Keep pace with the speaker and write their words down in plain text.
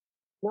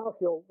Now, if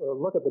you'll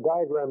look at the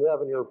diagram you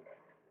have in your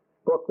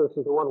book, this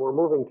is the one we're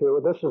moving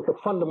to. This is the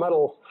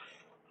fundamental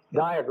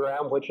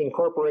diagram, which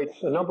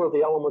incorporates a number of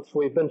the elements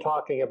we've been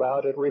talking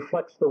about. It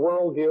reflects the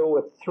worldview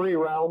with three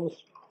realms.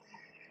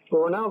 But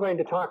we're now going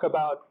to talk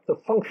about the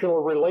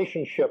functional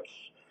relationships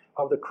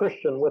of the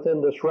Christian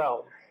within this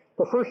realm.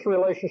 The first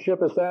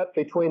relationship is that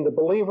between the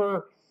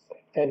believer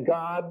and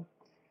God.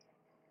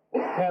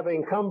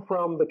 Having come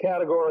from the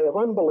category of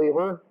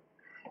unbeliever,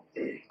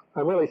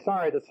 I'm really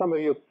sorry that some of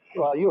you,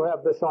 you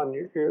have this on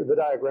the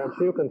diagram,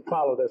 so you can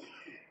follow this.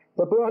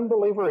 The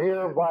unbeliever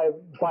here,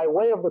 by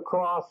way of the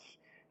cross,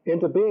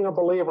 into being a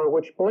believer,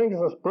 which brings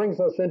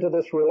us into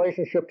this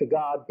relationship to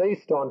God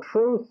based on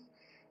truth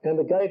and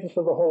the guidance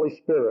of the Holy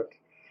Spirit.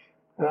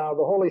 Now,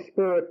 the Holy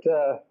Spirit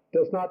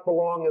does not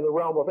belong in the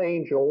realm of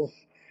angels.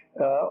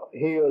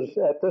 He is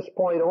at this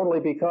point only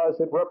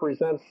because it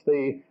represents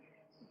the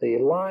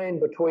line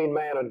between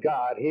man and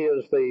God. He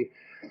is the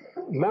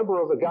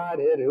member of the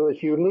Godhead who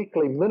is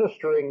uniquely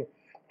ministering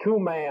to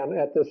man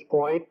at this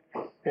point,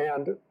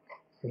 and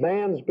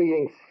man's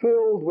being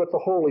filled with the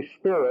Holy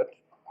Spirit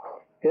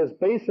is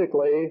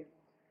basically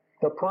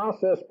the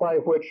process by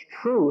which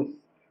truth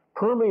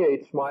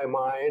permeates my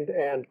mind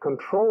and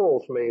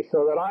controls me,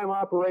 so that I'm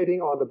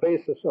operating on the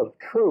basis of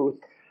truth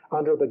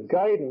under the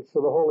guidance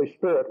of the Holy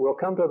Spirit. We'll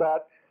come to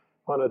that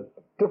on a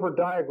different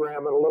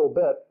diagram in a little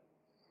bit.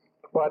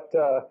 But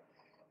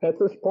at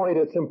this point,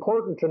 it's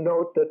important to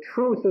note that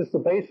truth is the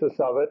basis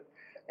of it,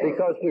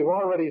 because we've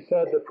already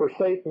said that for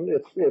Satan,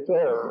 it's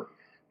error,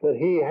 that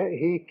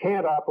he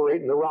can't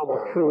operate in the realm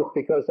of truth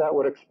because that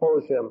would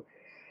expose him.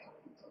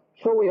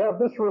 So we have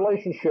this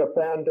relationship,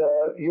 and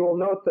you will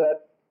note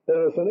that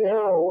there's an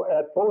arrow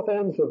at both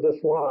ends of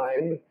this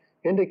line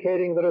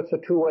indicating that it's a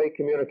two-way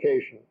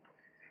communication.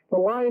 The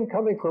line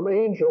coming from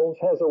angels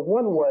has a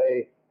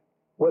one-way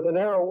with an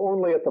arrow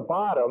only at the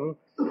bottom.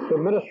 The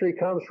ministry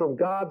comes from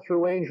God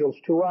through angels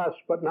to us,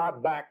 but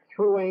not back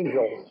through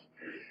angels.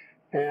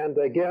 And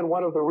again,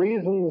 one of the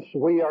reasons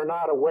we are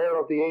not aware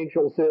of the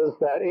angels is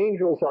that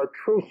angels are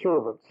true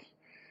servants.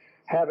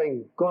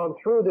 Having gone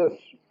through this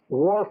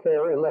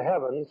warfare in the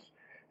heavens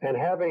and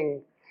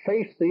having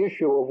faced the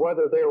issue of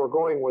whether they were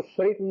going with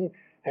Satan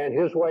and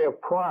his way of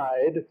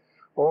pride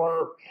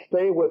or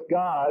stay with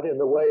God in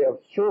the way of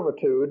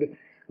servitude,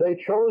 they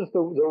chose the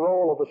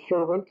role of a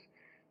servant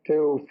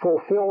to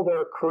fulfill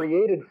their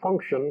created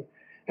function,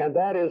 and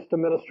that is to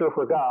minister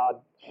for God.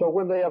 So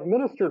when they have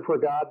ministered for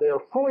God, they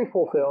are fully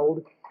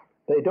fulfilled.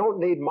 They don't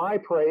need my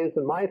praise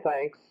and my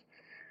thanks.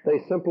 They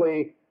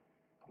simply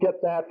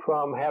get that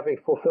from having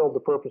fulfilled the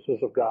purposes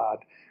of God.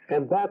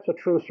 And that's a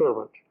true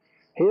servant.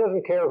 He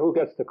doesn't care who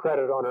gets the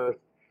credit on earth.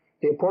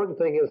 The important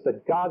thing is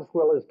that God's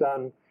will is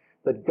done,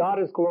 that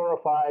God is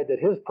glorified, that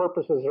his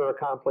purposes are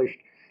accomplished.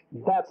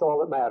 That's all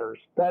that matters.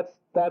 That's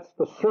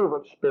the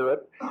servant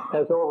spirit,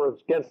 as over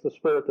against the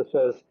spirit that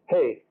says,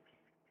 hey,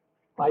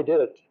 I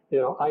did it.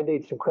 I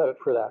need some credit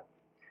for that.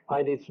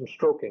 I need some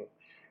stroking.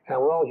 And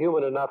we're all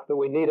human enough that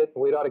we need it,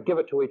 and we ought to give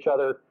it to each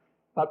other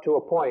up to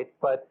a point,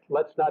 but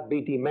let's not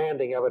be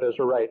demanding of it as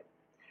a right.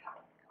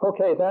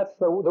 Okay, that's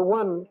the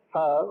one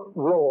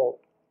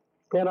role.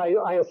 And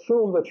I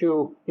assume that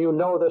you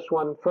know this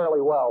one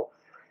fairly well.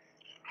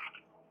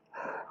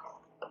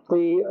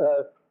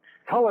 The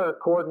color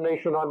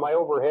coordination on my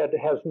overhead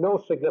has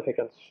no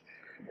significance.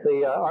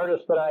 The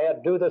artist that I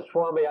had do this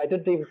for me, I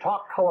didn't even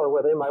talk color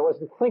with him. I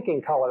wasn't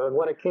thinking color. And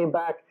when it came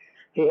back,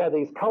 he had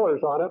these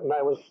colors on it, and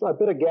I was a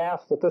bit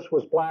aghast that this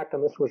was black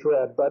and this was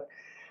red. But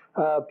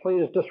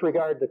please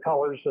disregard the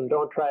colors and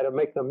don't try to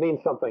make them mean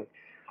something.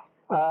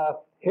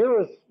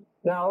 Here is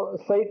now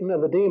Satan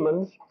and the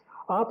demons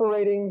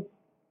operating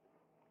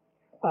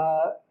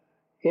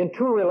in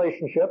two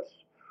relationships.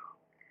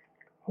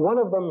 One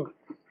of them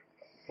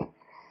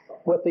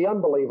with the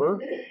unbeliever.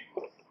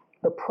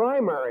 The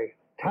primary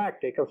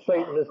tactic of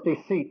Satan is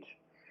deceit.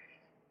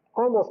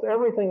 Almost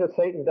everything that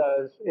Satan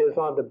does is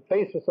on the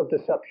basis of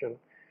deception.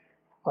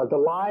 The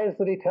lies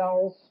that he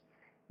tells,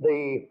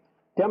 the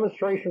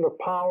demonstration of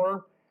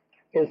power,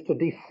 is to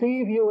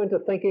deceive you into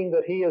thinking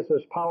that he is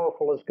as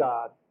powerful as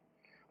God,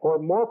 or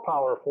more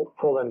powerful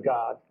than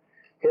God.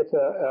 It's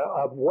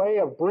a way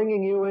of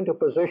bringing you into a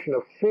position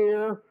of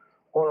fear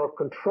or of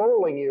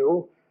controlling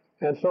you.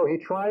 And so he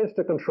tries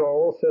to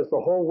control, says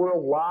the whole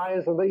world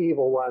lies in the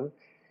evil one.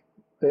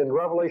 In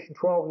Revelation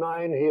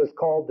 12:9, he is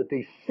called the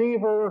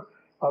deceiver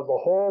of the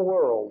whole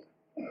world.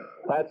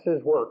 That's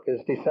his work,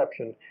 his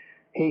deception.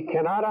 He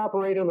cannot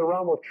operate in the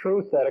realm of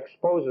truth. That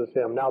exposes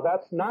him. Now,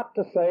 that's not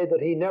to say that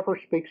he never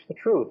speaks the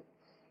truth.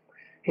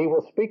 He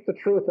will speak the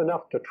truth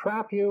enough to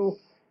trap you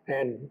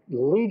and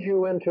lead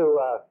you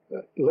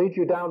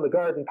down the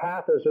garden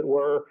path, as it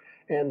were,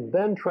 and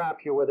then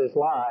trap you with his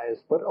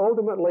lies. But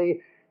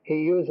ultimately,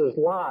 he uses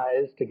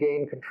lies to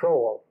gain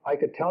control. I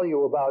could tell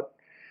you about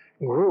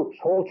groups,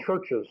 whole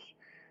churches,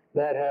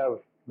 that have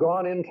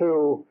gone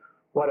into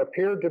what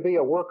appeared to be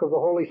a work of the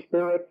Holy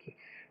Spirit,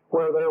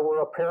 where there were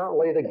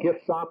apparently the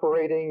gifts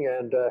operating,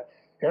 and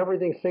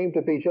everything seemed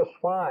to be just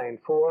fine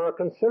for a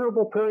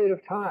considerable period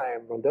of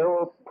time. And there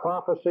were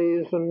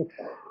prophecies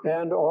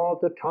and all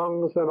the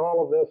tongues and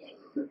all of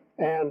this.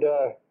 And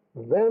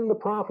then the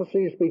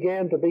prophecies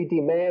began to be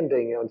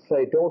demanding and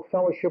say, don't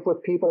fellowship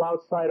with people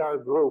outside our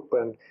group,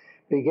 and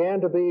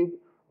began to be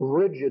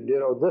rigid,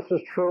 this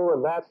is true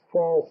and that's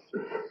false,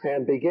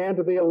 and began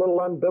to be a little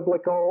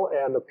unbiblical,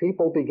 and the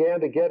people began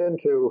to get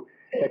into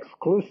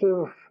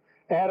exclusive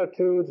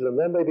attitudes, and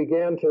then they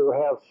began to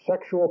have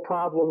sexual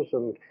problems,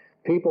 and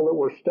people that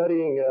were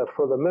studying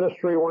for the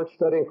ministry weren't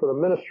studying for the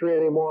ministry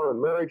anymore,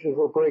 and marriages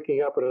were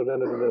breaking up, and it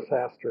ended in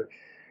disaster.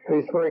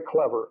 He's very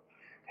clever.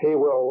 He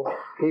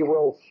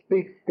will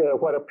speak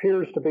what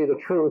appears to be the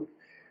truth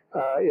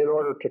in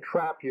order to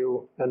trap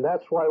you, and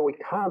that's why we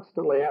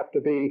constantly have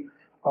to be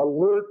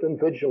alert and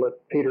vigilant,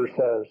 Peter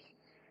says.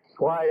 That's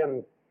why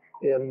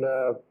in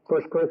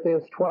 1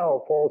 Corinthians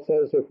 12, Paul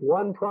says, if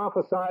one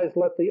prophesies,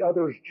 let the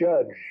others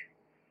judge.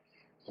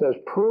 It says,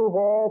 prove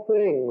all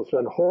things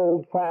and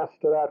hold fast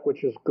to that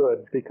which is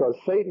good, because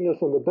Satan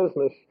is in the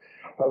business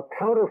of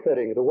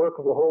counterfeiting the work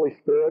of the Holy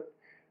Spirit,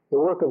 the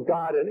work of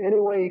God, in any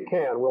way he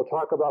can. We'll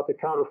talk about the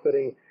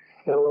counterfeiting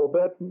in a little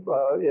bit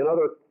in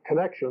other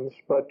connections,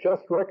 but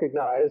just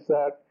recognize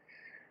that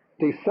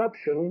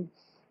deception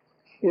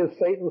is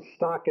Satan's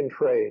stock in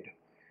trade.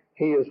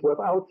 He is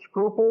without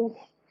scruples.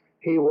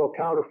 He will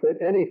counterfeit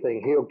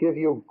anything. He'll give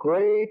you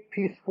great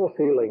peaceful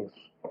feelings.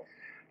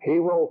 He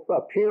will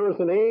appear as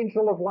an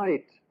angel of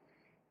light.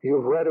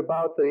 You've read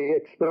about the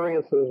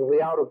experiences, the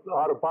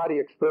out-of-body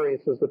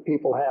experiences that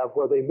people have,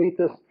 where they meet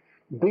this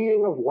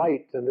being of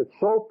light, and it's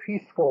so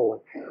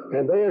peaceful,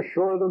 and they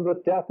assure them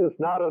that death is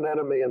not an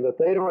enemy, and that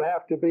they don't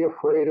have to be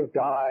afraid of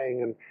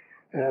dying,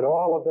 and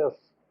all of this.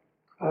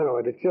 I don't know,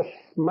 it just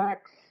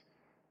smacks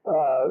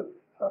of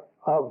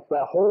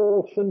the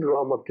whole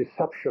syndrome of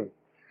deception,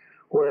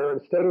 where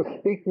instead of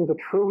speaking the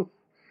truth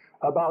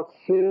about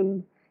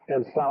sin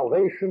and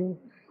salvation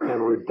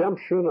and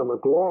redemption and the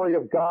glory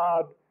of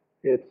God,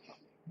 it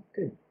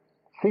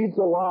feeds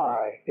a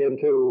lie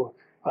into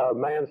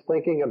man's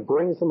thinking and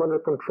brings him under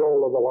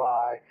control of the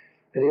lie.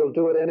 And he'll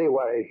do it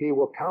anyway. He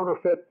will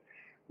counterfeit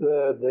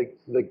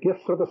the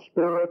gifts of the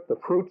Spirit, the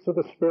fruits of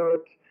the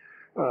Spirit.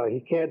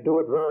 He can't do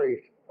it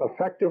very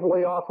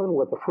effectively often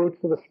with the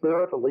fruits of the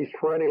Spirit, at least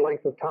for any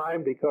length of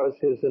time, because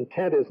his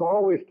intent is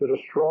always to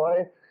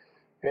destroy.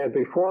 And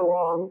before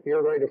long,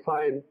 you're going to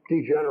find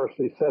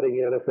degeneracy setting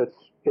in if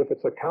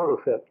it's a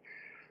counterfeit.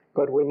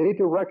 But we need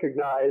to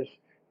recognize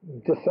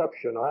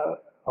deception.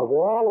 Of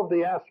all of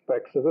the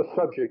aspects of this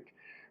subject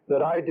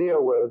that I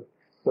deal with,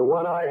 the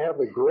one I have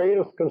the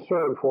greatest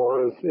concern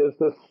for is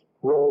this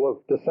role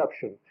of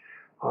deception.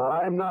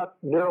 I'm not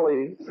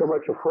nearly so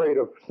much afraid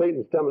of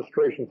Satan's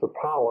demonstrations of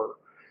power.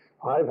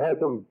 I've had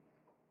them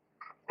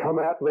come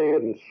at me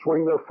and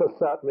swing their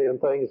fists at me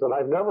and things, and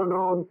I've never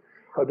known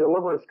a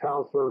deliverance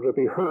counselor to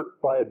be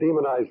hurt by a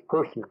demonized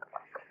person.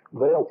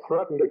 They'll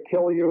threaten to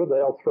kill you.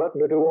 They'll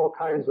threaten to do all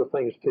kinds of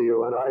things to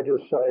you. And I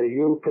just say,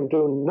 you can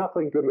do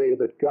nothing to me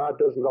that God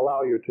doesn't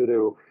allow you to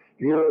do.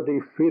 You're a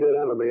defeated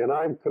enemy, and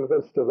I'm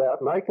convinced of that.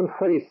 And I can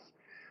face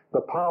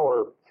the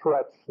power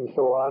threats and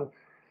so on,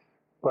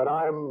 but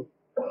I'm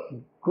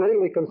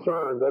greatly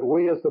concerned that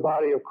we as the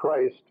body of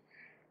Christ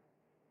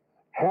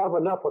have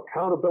enough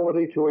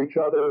accountability to each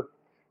other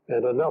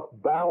and enough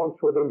balance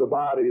within the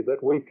body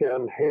that we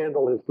can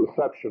handle his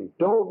deception.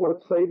 Don't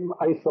let Satan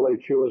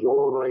isolate you as a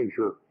lone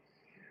ranger.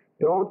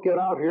 Don't get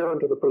out here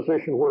into the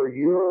position where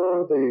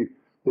you're the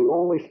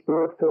only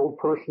spirit-filled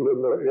person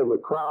in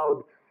the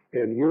crowd,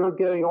 and you're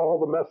getting all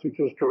the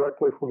messages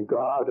directly from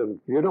God, and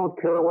you don't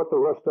care what the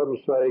rest of them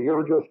say.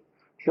 You're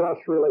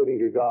just relating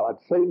to God.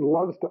 Satan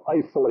loves to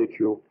isolate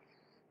you,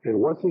 and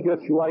once he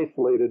gets you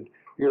isolated,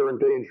 you're in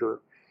danger.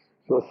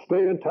 So stay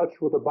in touch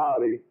with the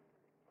body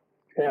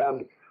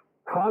and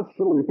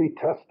constantly be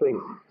testing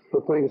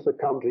the things that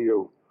come to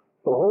you.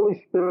 The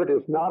Holy Spirit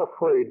is not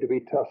afraid to be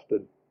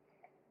tested.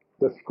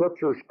 The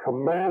Scriptures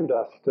command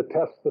us to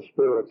test the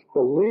spirits.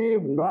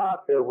 Believe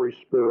not every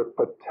spirit,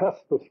 but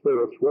test the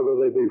spirits, whether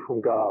they be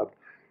from God.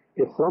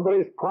 If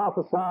somebody's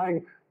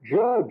prophesying,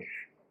 judge.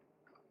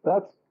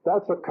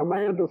 That's a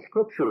command of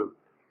Scripture,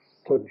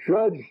 to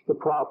judge the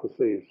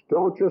prophecies.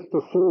 Don't just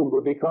assume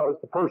that because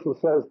the person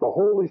says, the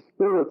Holy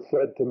Spirit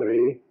said to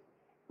me.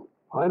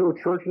 I know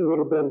churches that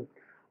have been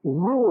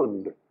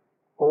ruined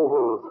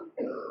over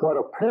what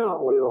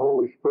apparently the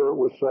Holy Spirit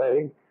was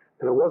saying,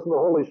 and it wasn't the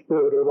Holy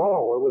Spirit at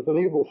all. It was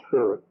an evil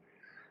spirit.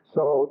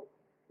 So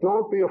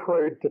don't be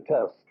afraid to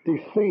test.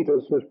 Deceit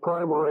is his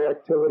primary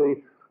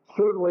activity,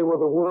 certainly with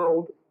the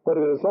world, but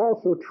it is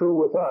also true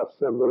with us.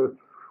 And the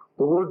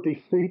word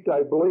deceit,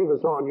 I believe,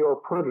 is on your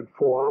printed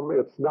form.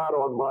 It's not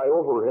on my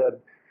overhead.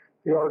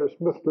 The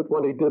artist missed it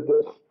when he did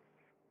this.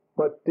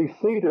 But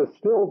deceit is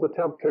still the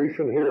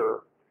temptation here.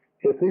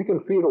 If he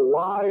can feed a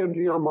lie into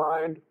your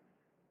mind,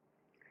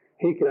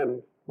 he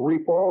can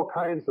reap all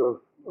kinds of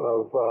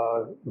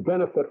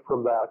benefit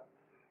from that.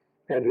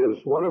 And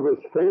one of his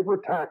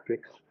favorite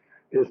tactics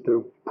is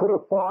to put a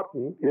thought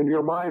in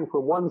your mind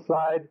from one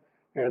side,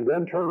 and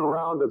then turn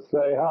around and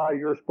say,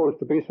 you're supposed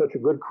to be such a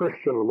good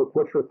Christian, and look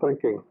what you're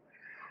thinking.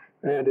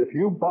 And if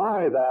you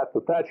buy that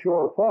that's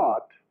your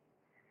thought,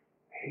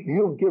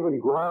 you've given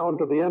ground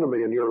to the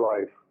enemy in your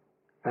life.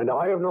 And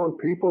I have known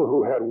people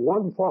who had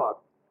one thought,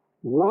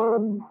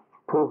 one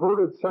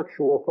perverted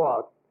sexual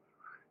thought,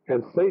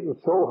 and Satan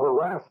so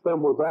harassed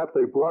them with that,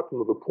 they brought them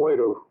to the point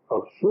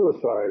of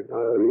suicide.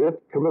 They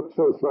didn't commit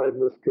suicide in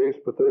this case,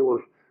 but they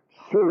were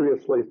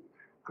seriously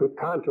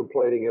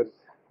contemplating it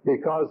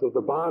because of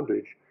the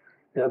bondage.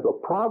 And the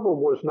problem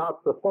was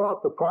not the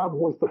thought, the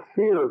problem was the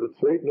fear that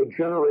Satan had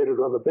generated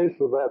on the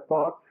basis of that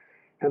thought.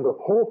 And the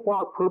whole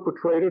thought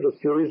perpetrated a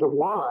series of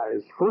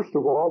lies. First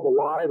of all, the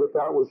lie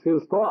that was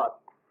his thought.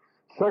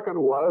 Second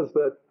was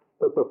that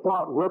the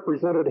thought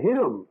represented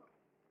him,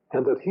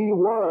 and that he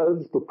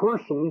was the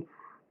person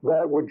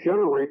that would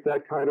generate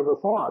that kind of a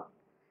thought.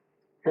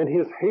 And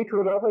his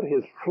hatred of it,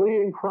 his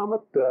fleeing from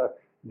it,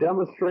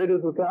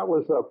 demonstrated that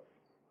was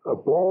a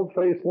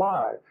bald-faced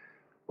lie.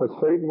 But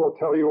Satan will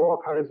tell you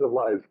all kinds of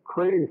lies,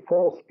 creating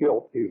false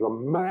guilt. He's a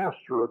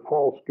master at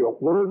false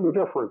guilt. Learn the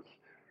difference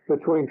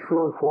between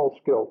true and false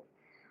guilt.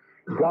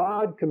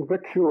 God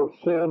convicts you of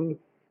sin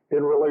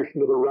in relation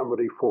to the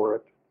remedy for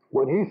it.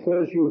 When he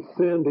says you've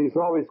sinned, he's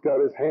always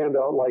got his hand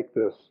out like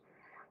this.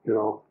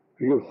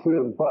 You've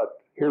sinned,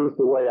 but here's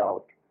the way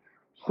out.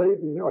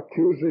 Satan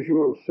accuses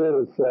you of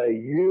sin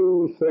and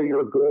you say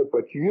you're good,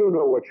 but you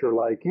know what you're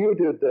like. You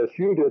did this,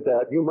 you did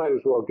that. You might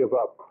as well give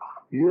up.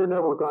 You're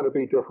never going to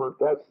be different.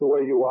 That's the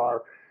way you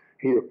are.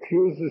 He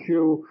accuses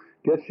you,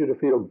 gets you to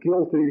feel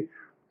guilty,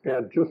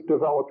 and just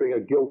developing a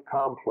guilt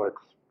complex.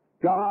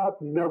 God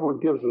never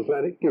gives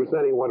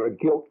anyone a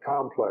guilt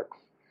complex.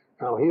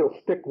 Now, he'll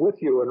stick with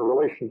you in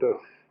relation to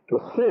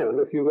sin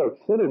if you've got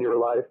sin in your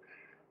life,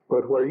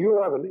 but where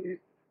you have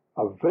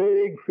a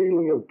vague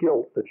feeling of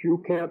guilt that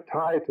you can't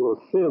tie to a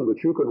sin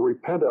that you can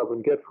repent of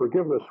and get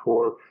forgiveness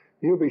for,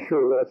 you be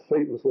sure that's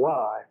Satan's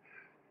lie.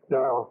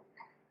 Now,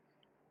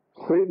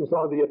 Satan's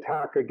on the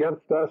attack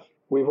against us.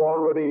 We've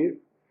already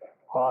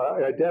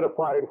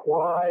identified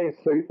why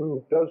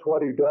Satan does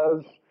what he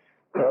does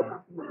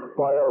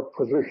by our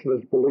position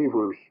as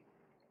believers.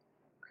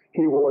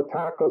 He will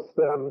attack us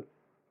then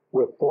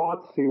with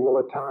thoughts. He will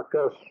attack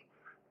us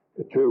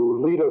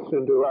to lead us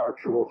into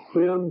actual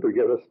sin, to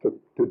get us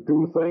to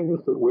do things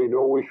that we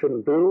know we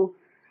shouldn't do.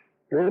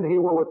 And he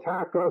will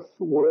attack us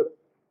with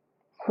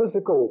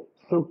physical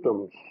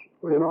symptoms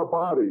in our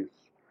bodies.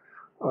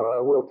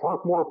 We'll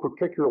talk more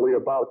particularly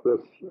about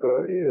this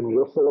in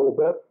just a little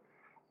bit,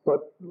 but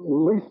at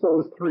least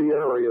those three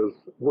areas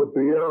would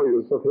be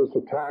areas of his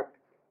attack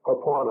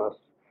upon us.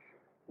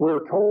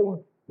 We're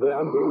told then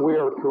that we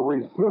are to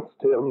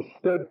resist him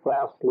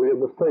steadfastly in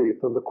the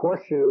faith. And the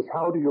question is,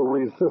 how do you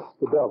resist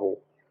the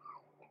devil?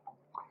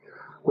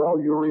 Well,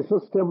 you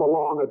resist him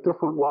along a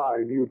different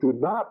line. You do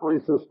not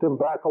resist him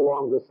back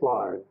along this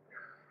line.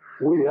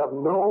 We have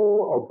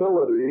no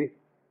ability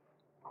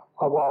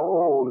of our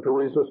own to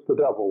resist the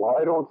devil.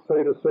 I don't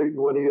say to Satan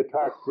when he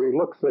attacks me,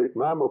 look,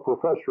 Satan, I'm a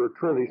professor at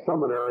Trinity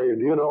Seminary,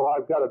 and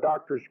I've got a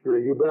doctor's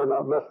degree. You better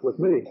not mess with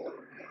me.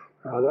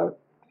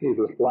 He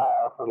just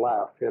laugh and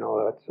laugh.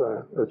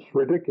 It's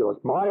ridiculous.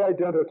 My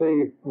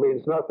identity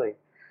means nothing.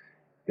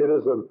 It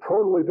is a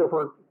totally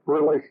different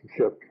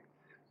relationship.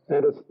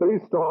 And it's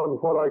based on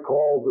what I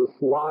call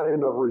this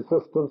line of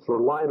resistance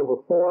or line of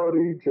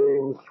authority.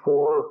 James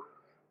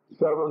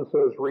 4:7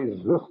 says,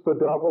 resist the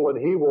devil and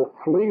he will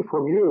flee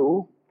from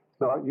you,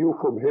 not you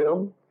from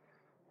him.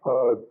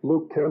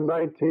 Luke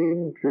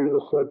 10:19,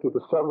 Jesus said to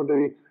the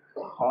 70,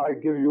 I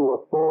give you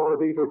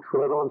authority to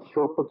tread on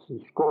serpents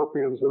and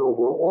scorpions and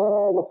over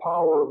all the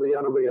power of the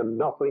enemy, and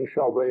nothing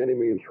shall by any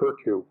means hurt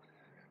you.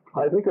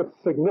 I think it's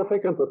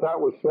significant that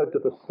was said to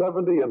the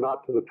 70 and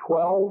not to the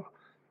 12.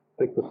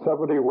 I think the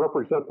 70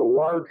 represent the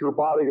larger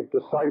body of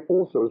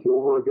disciples. It was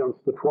over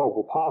against the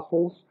 12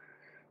 apostles.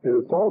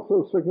 And it's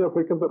also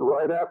significant that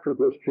right after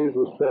this,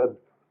 Jesus said,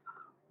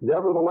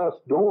 nevertheless,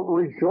 don't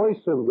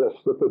rejoice in this,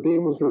 that the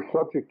demons are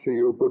subject to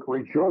you, but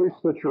rejoice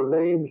that your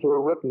names are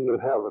written in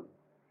heaven.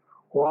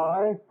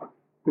 Why?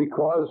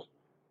 Because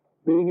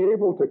being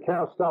able to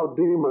cast out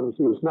demons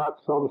is not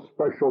some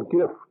special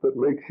gift that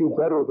makes you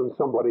better than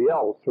somebody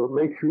else or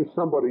makes you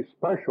somebody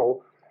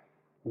special.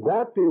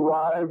 That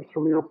derives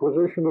from your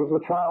position as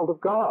a child of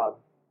God.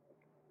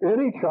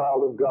 Any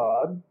child of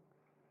God,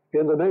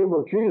 in the name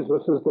of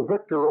Jesus, is the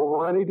victor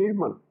over any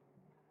demon.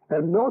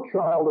 And no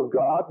child of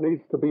God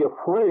needs to be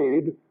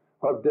afraid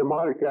of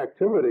demonic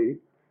activity.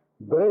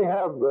 They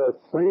have the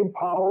same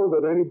power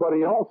that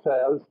anybody else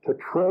has to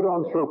tread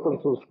on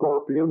serpents and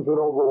scorpions and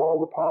over all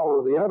the power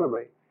of the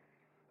enemy.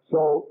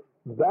 So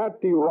that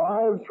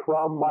derives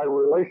from my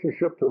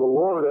relationship to the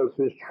Lord as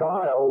his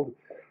child,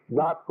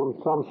 not from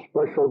some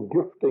special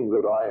gifting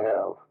that I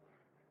have.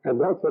 And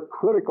that's a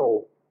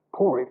critical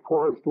point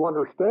for us to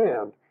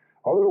understand.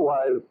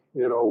 Otherwise,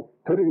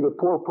 pity the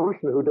poor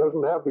person who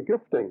doesn't have the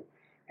gifting.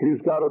 He's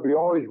got to be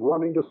always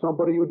running to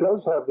somebody who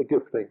does have the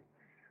gifting.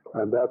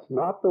 And that's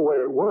not the way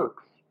it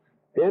works.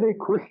 Any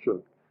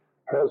Christian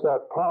has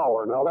that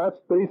power. Now that's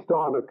based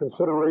on a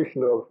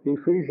consideration of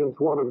Ephesians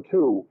 1 and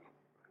 2.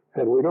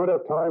 And we don't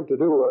have time to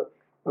do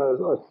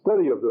a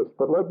study of this,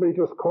 but let me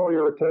just call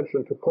your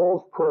attention to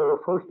Paul's prayer,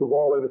 first of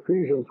all, in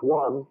Ephesians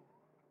 1,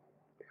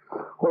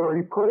 where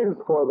he prays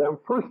for them,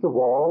 first of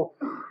all,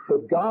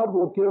 that God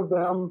will give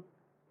them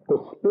the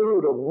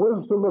spirit of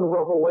wisdom and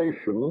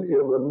revelation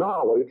in the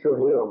knowledge of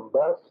him.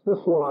 That's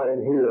this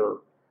line here.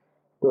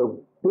 The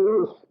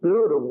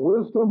spirit of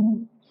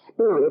wisdom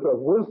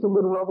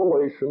and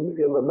revelation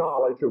in the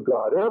knowledge of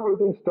God.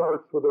 Everything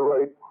starts with the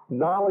right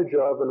knowledge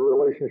of and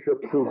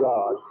relationship to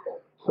God.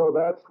 So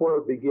that's where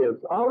it begins.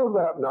 Out of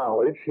that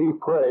knowledge, he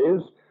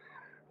prays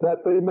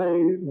that they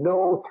may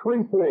know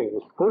three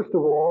things. First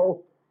of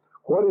all,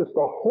 what is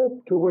the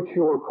hope to which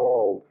you are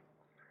called?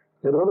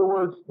 In other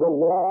words, the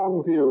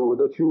long view,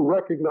 that you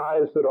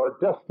recognize that our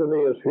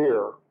destiny is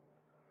here.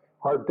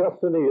 Our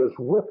destiny is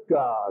with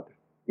God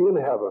in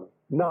heaven,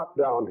 not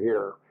down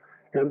here.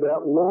 And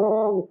that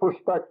long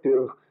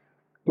perspective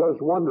does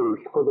wonders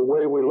for the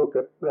way we look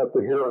at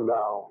the here and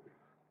now.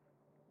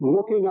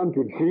 Looking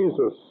unto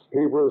Jesus,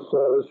 Hebrews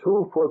says,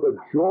 who for the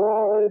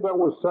joy that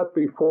was set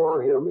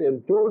before him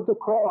endured the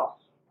cross,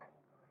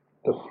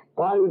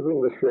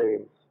 despising the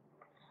shame.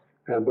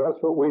 And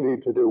that's what we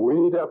need to do. We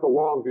need to have the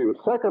long view.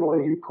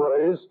 Secondly, he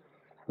prays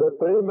that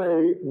they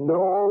may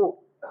know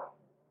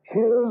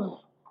his,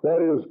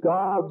 that is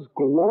God's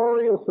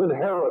glorious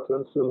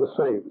inheritance in the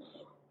saints.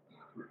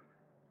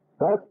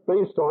 That's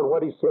based on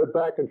what he said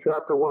back in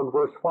chapter 1,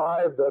 verse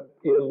 5, that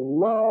in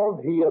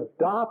love he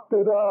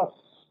adopted us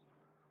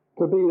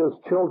to be his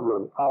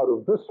children out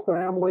of this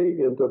family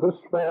into this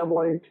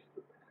family.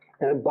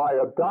 And by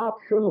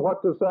adoption,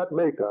 what does that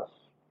make us?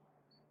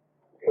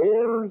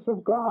 Heirs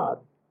of God.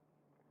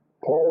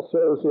 Paul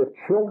says, if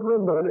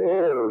children, then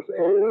heirs,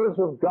 heirs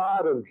of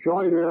God and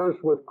joint heirs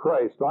with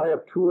Christ. I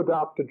have two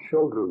adopted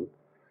children.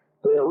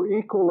 They are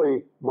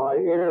equally my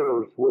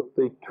heirs with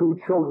the two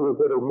children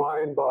that are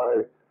mine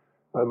by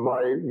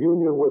my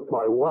union with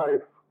my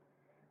wife.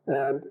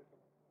 And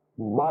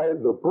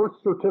the birth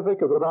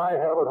certificate that I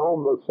have at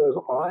home that says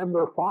I'm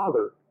their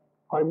father.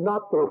 I'm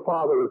not their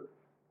father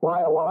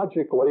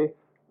biologically,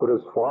 but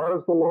as far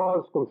as the law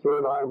is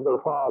concerned, I'm their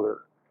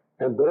father.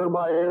 And they're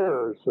my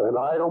heirs, and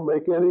I don't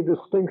make any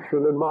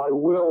distinction in my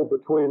will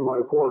between my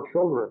four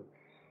children.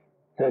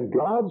 And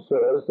God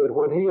says that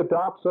when he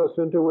adopts us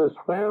into his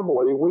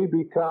family, we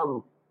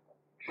become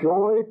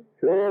joint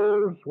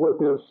heirs with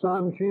his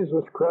son,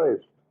 Jesus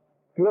Christ.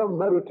 If you haven't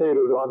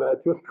meditated on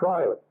that, just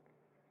try it.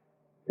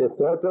 If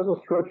that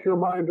doesn't stretch your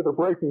mind to the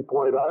breaking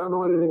point, I don't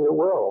know anything that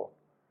will.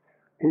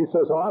 He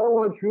says, I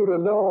want you to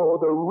know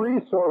the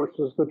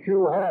resources that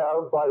you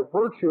have by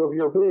virtue of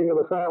your being in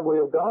the family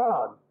of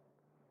God.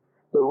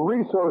 The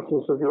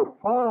resources of your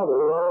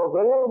Father are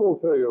available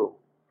to you.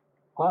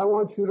 I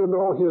want you to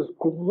know his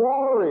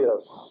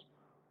glorious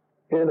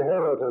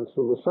inheritance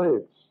in the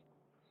saints.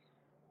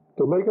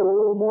 To make it a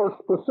little more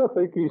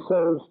specific, he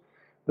says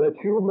that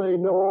you may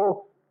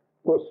know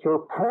the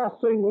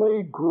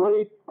surpassingly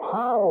great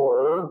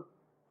power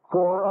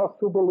for us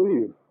who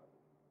believe.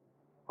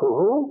 For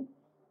who?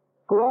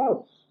 For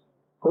us.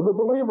 For the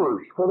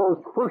believers. For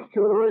those first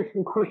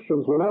generation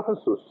Christians in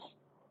Ephesus.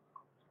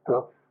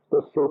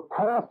 The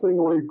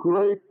surpassingly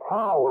great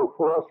power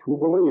for us who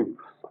believe.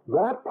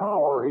 That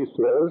power, he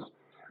says,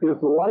 is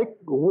like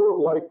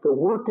the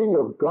working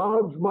of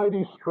God's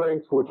mighty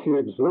strength, which he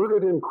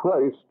exerted in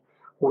Christ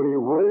when he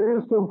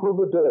raised him from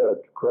the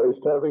dead. Christ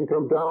having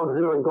come down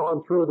here and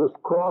gone through this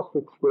cross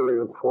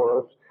experience for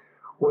us,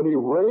 when he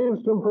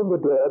raised him from the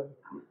dead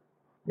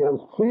and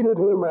seated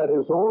him at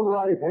his own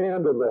right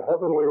hand in the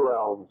heavenly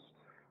realms.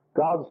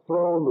 God's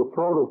throne, the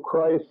throne of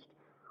Christ,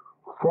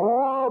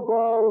 far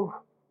above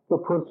the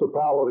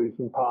principalities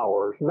and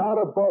powers, not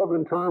above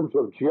in terms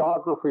of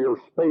geography or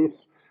space,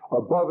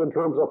 above in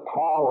terms of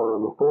power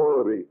and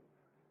authority.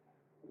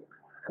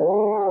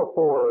 All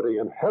authority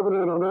in heaven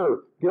and on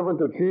earth given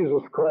to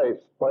Jesus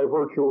Christ by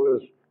virtue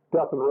of his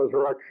death and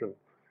resurrection.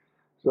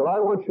 So I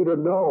want you to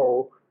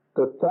know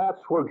that that's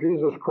where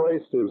Jesus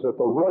Christ is, at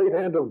the right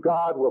hand of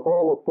God with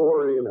all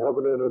authority in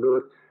heaven and on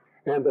earth,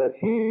 and that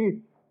he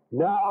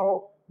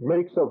now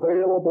makes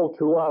available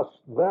to us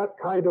that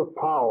kind of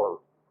power.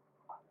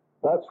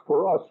 That's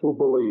for us who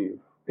believe.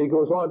 He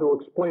goes on to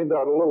explain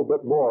that a little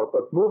bit more.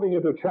 But moving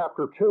into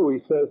chapter 2, he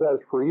says, as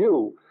for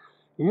you,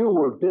 you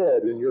were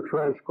dead in your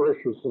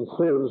transgressions and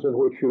sins in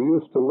which you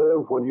used to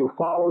live when you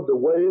followed the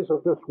ways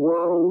of this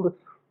world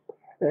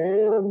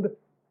and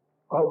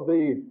of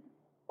the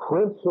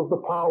prince of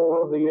the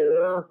power of the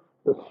air,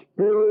 the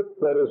spirit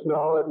that is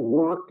now at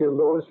work in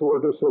those who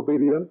are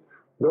disobedient.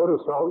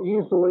 Notice how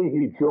easily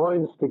he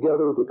joins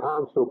together the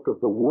concept of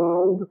the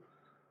world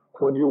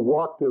when you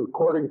walked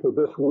according to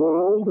this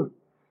world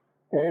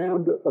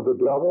and the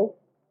devil.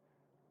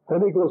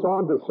 And he goes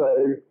on to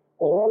say,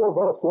 all of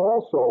us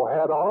also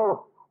had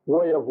our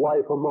way of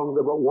life among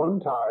them at one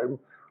time,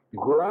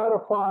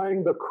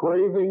 gratifying the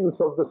cravings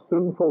of the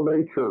sinful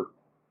nature.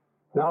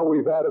 Now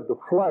we've added the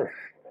flesh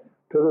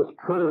to this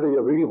trinity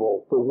of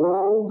evil. The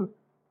world,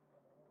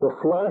 the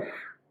flesh,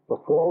 the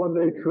fallen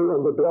nature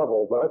and the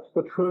devil. That's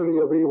the trinity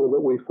of evil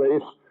that we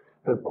face.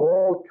 And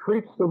Paul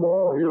treats them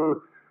all here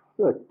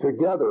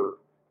together.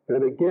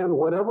 And again,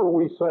 whenever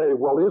we say,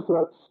 well, is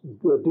that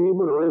the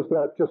demon or is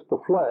that just the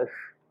flesh?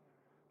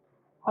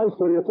 I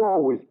say it's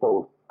always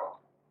both.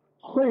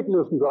 Satan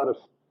isn't going to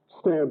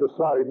stand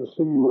aside and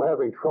see you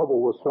having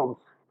trouble with some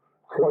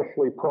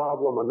fleshly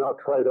problem and not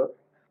try to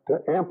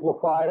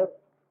amplify it,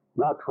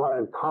 not try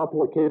and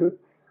complicate it.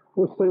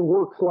 This thing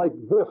works like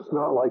this,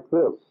 not like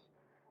this.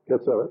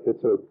 It's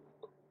a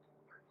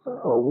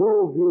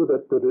worldview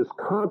that is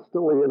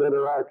constantly in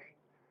interaction.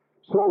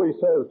 So he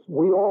says,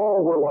 we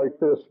all were like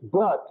this,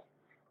 but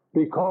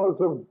because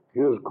of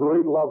his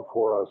great love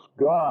for us,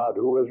 God,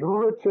 who is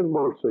rich in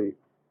mercy,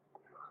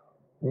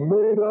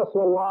 made us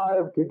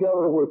alive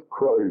together with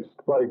Christ.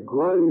 By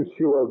grace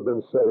you have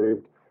been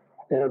saved,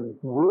 and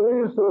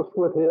raised us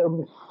with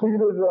him,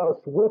 seated us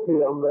with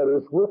him, that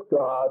is, with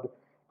God,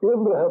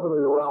 in the heavenly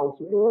realms,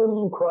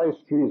 in Christ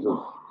Jesus.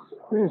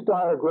 These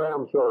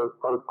diagrams are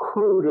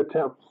crude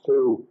attempts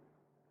to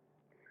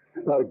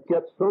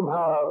get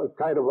somehow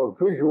kind of a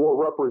visual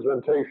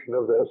representation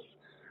of this,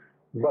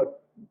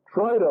 but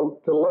try to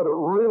let it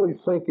really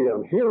sink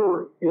in.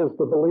 Here is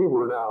the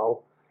believer now,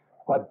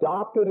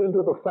 adopted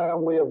into the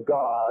family of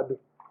God,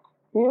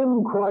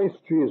 in Christ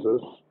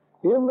Jesus,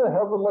 in the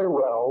heavenly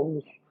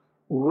realms,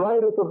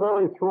 right at the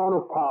very throne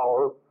of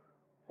power,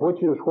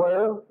 which is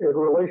where, in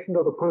relation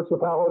to the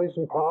principalities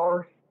and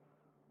powers?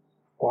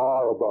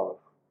 Far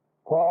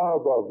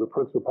above the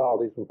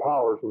principalities and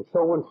powers. And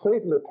so when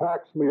Satan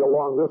attacks me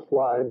along this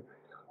line,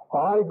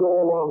 I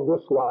go along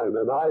this line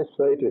and I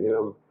say to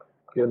him,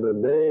 in the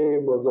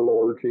name of the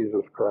Lord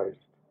Jesus Christ,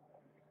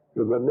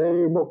 in the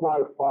name of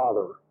my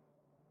Father,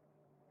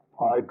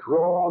 I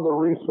draw on the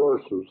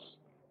resources,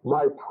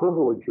 my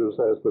privileges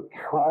as the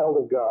child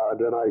of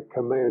God, and I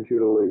command you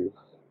to leave.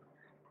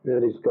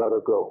 And he's got to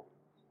go.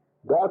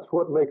 That's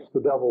what makes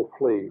the devil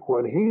flee.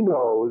 When he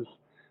knows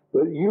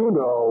that you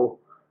know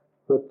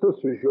that this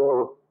is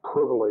your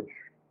privilege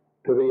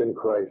to be in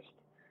Christ.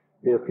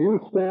 If you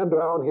stand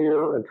down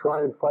here and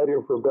try and fight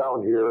him from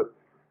down here,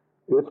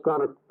 it's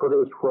going to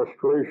produce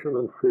frustration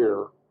and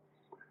fear.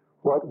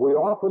 What we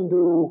often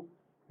do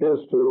is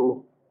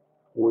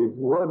we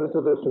run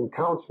into this in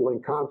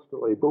counseling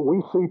constantly, but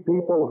we see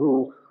people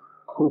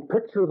who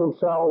picture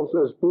themselves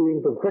as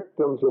being the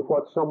victims of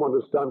what someone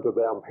has done to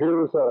them.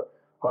 Here's a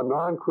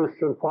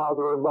non-Christian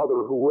father and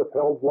mother who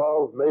withheld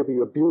love, maybe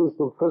abused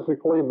them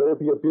physically,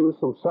 maybe abused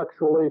them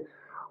sexually,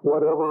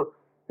 whatever,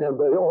 and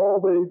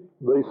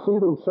they see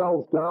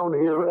themselves down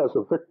here as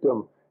a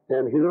victim,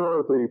 and here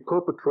are the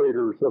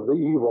perpetrators of the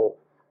evil,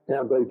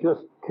 and they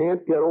just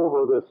can't get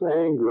over this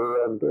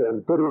anger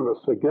and bitterness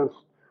against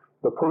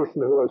the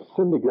person who has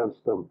sinned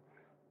against them.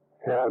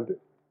 And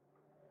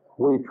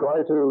we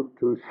try to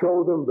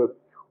show them that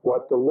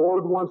what the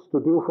Lord wants to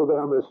do for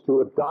them is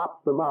to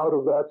adopt them out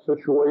of that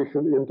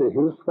situation into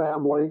his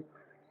family,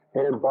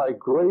 and by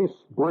grace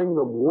bring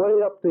them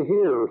way up to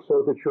here,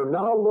 so that you're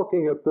now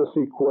looking at this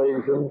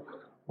equation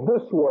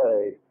this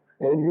way,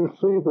 and you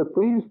see that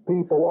these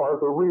people are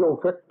the real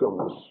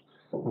victims.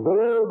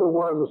 They're the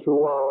ones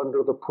who are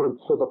under the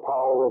prince of the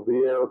power of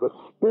the air, the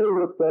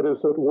spirit that is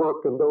at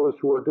work in those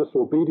who are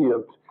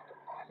disobedient,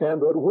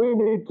 and that we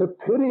need to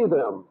pity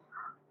them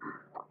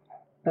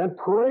and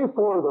pray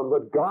for them,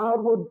 that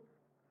God would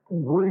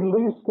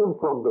release them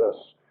from this,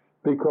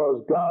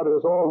 because God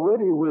has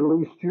already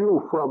released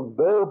you from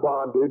their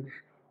bondage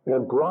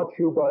and brought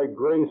you by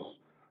grace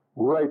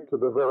right to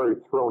the very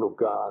throne of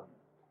God.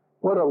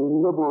 What a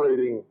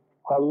liberating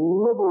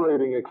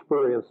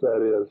experience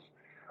that is.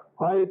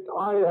 I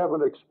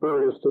haven't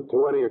experienced it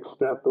to any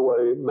extent the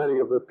way many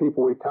of the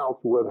people we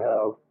counsel with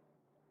have.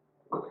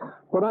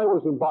 But I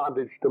was in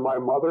bondage to my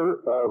mother,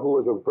 who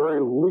was a very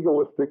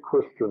legalistic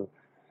Christian.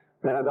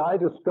 And I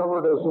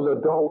discovered as an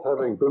adult,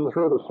 having been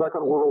through the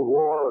Second World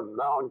War and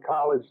now in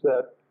college,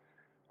 that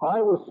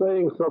I was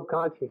saying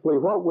subconsciously,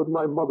 what would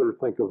my mother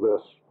think of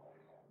this?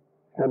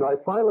 And I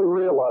finally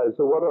realized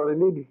that what I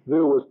needed to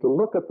do was to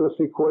look at this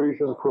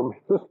equation from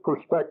this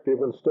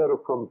perspective instead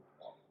of from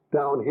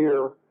down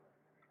here.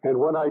 And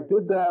when I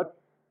did that,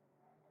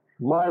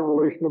 my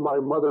relation to my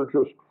mother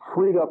just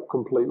freed up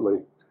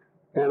completely.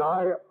 And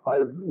I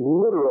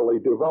literally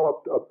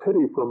developed a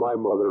pity for my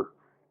mother.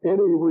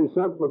 Any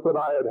resentment that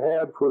I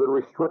had for the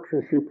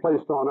restrictions she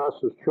placed on us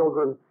as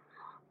children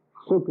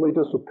simply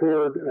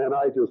disappeared, and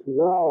I just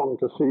longed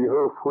to see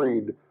her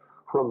freed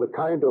from the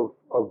kind of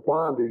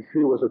bondage. She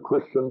was a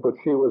Christian, but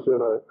she was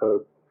in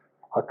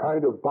a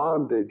kind of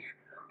bondage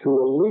to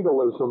a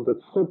legalism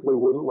that simply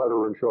wouldn't let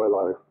her enjoy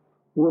life,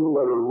 wouldn't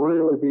let her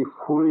really be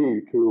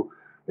free to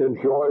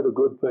enjoy the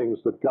good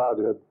things that God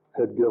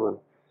had given.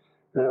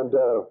 And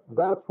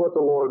that's what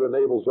the Lord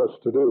enables us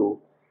to do.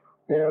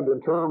 And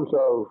in terms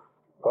of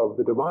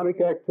the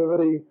demonic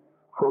activity,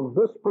 from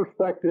this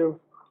perspective,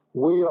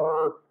 we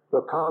are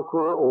the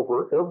conqueror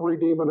over every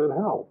demon in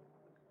hell.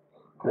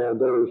 And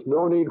there is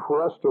no need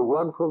for us to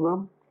run from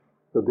them.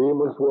 The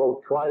demons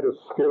will try to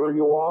scare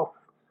you off.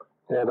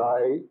 And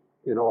I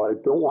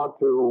don't want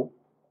to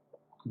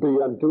be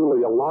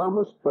unduly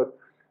alarmist, but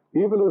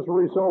even as a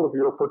result of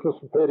your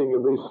participating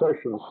in these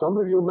sessions, some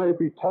of you may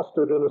be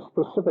tested in a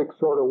specific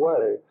sort of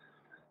way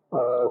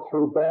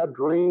through bad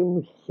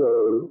dreams,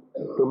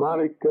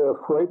 demonic,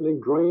 frightening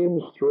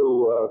dreams,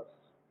 through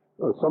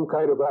some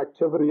kind of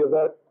activity of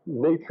that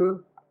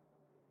nature.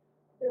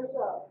 There's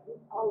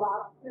a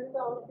lobsters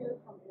out here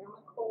from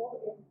Amico,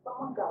 and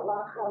someone got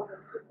locked out of the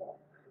pickup.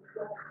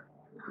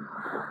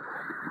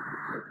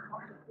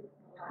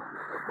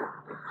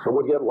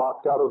 Someone get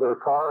locked out of their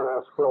car and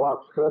ask for a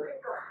lock stick?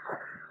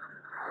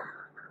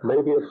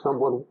 Maybe it's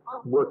someone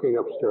working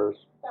upstairs.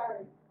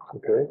 Sorry.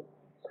 Okay.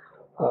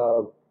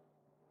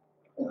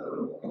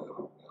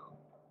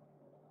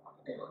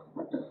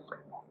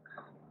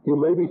 You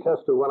may be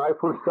tested. When I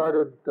first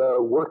started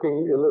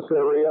working in this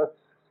area,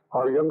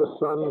 our youngest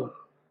son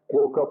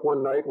woke up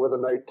one night with a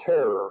night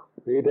terror.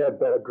 He'd had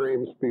bad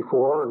dreams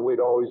before, and we'd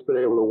always been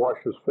able to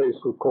wash his face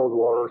with cold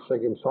water,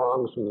 sing him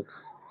songs, and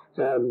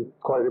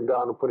quiet him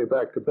down and put him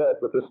back to bed.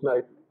 But this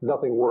night,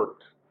 nothing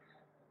worked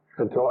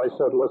until I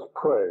said, let's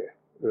pray.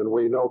 And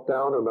we knelt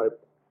down, and I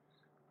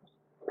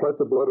pled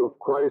the blood of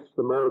Christ,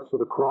 the merits of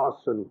the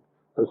cross, and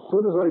as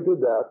soon as I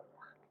did that,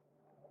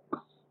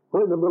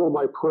 right in the middle of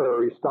my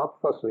prayer, he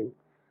stopped fussing.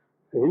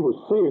 And he was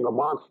seeing a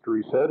monster,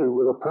 he said. He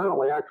was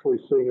apparently actually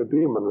seeing a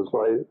demon, as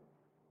I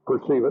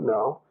perceive it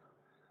now.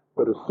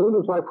 But as soon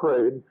as I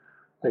prayed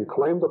and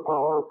claimed the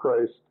power of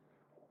Christ,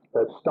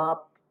 that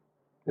stopped,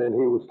 and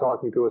he was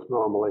talking to us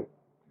normally.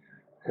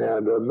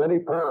 And many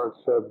parents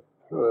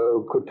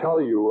could tell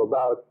you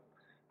about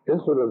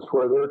incidents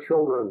where their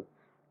children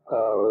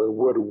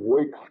would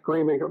wake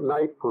screaming at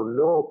night for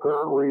no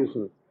apparent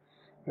reason.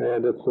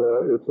 And it's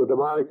a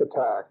demonic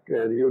attack,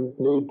 and you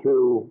need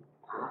to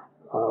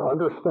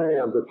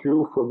understand that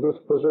you, from this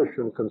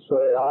position, can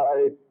say,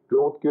 I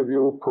don't give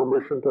you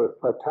permission to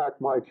attack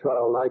my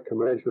child, and I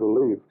command you to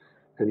leave.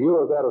 And you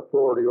have that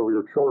authority over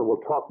your children.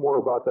 We'll talk more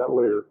about that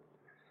later.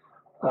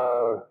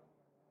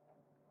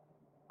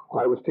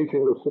 I was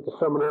teaching this at the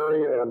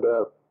seminary, and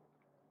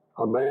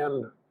a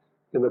man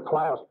in the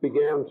class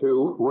began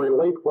to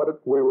relate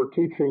what we were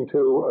teaching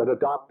to an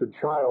adopted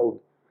child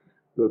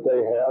that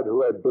they had,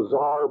 who had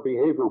bizarre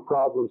behavior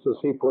problems, as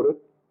he put it.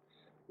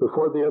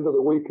 Before the end of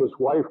the week, his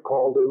wife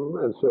called him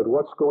and said,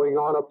 what's going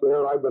on up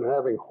there? I've been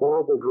having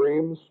horrible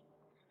dreams.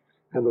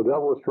 And the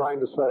devil was trying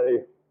to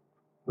say,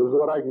 this is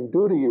what I can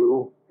do to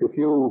you if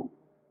you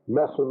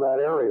mess in that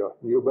area.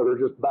 You better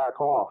just back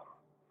off.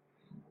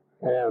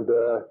 And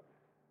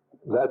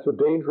that's a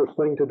dangerous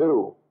thing to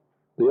do.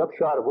 The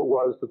upshot of it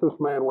was that this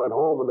man went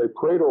home and they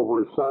prayed over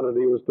his son, and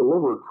he was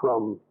delivered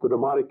from the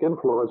demonic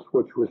influence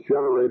which was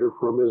generated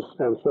from his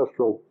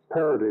ancestral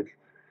parentage.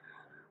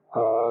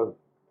 I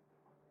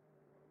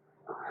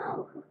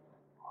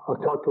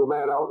talked to a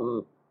man out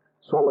in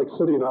Salt Lake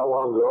City not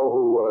long ago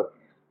who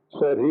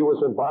said he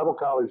was in Bible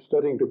college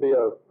studying to be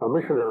a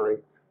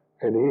missionary,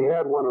 and he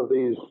had one of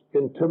these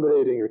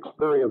intimidating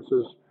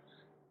experiences,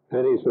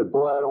 and he said,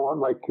 boy, I don't want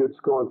my kids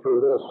going through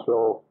this,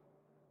 so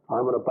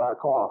I'm going to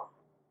back off.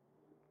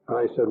 And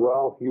I said,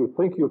 well, you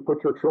think you've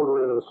put your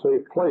children in a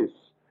safe place.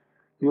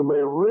 You may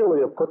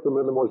really have put them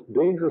in the most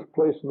dangerous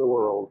place in the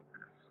world,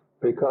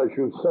 because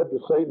you've said to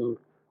Satan,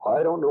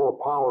 I don't know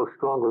a power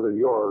stronger than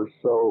yours,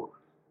 so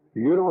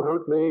you don't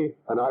hurt me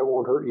and I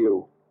won't hurt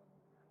you.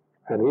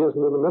 And he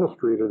isn't in the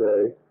ministry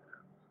today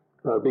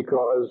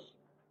because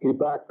he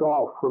backed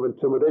off from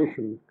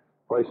intimidation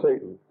by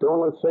Satan.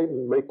 Don't let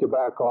Satan make you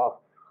back off.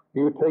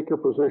 You take your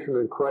position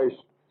in Christ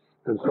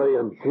and say,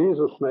 in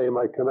Jesus' name,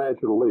 I command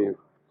you to leave.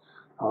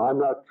 I'm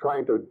not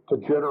trying to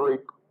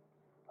generate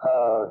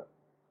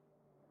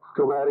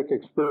dramatic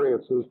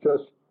experiences,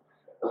 just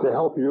to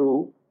help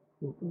you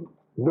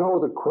know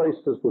that Christ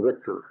is the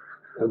victor,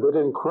 and that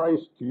in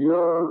Christ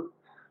you're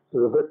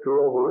the victor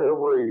over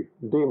every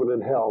demon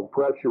in hell.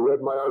 Perhaps you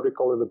read my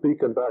article in the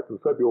Beacon back in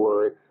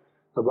February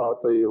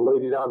about the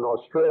lady down in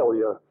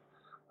Australia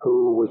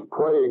who was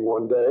praying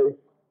one day,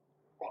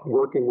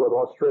 working with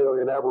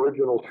Australian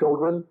Aboriginal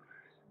children,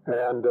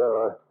 and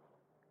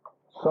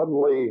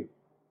suddenly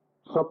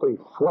something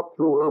swept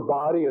through her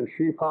body and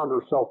she found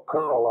herself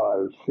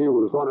paralyzed. She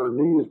was on her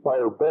knees by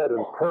her bed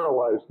and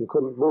paralyzed and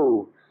couldn't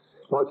move.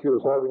 Thought she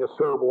was having a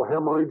cerebral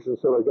hemorrhage and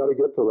said, I got to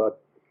get to the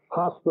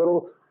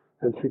hospital.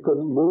 And she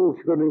couldn't move.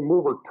 She couldn't even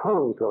move her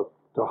tongue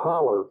to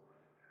holler.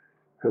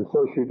 And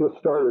so she just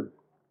started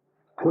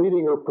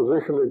pleading her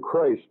position in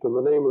Christ in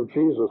the name of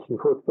Jesus. And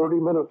for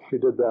 30 minutes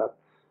she did that.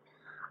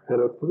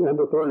 And at the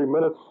end of 30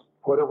 minutes,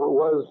 whatever it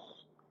was,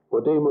 the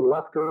demon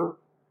left her,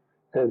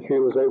 and she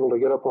was able to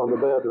get up on the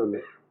bed and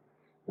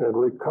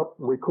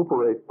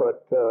recuperate.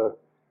 But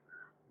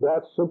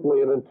that's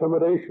simply an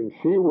intimidation.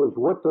 She was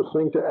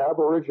witnessing to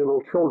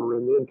Aboriginal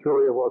children in the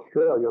interior of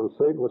Australia, and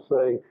Satan was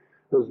saying,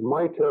 this is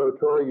my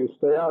territory, you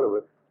stay out of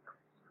it.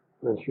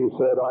 And she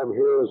said, I'm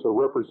here as a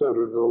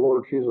representative of the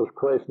Lord Jesus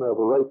Christ, and I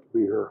have a right to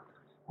be here.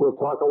 We'll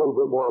talk a little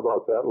bit more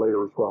about that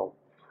later as well.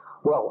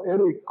 Well,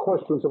 any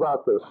questions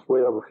about this? We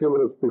have a few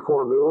minutes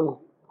before noon.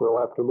 We'll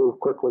have to move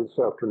quickly this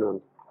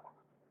afternoon.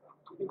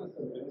 give us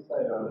some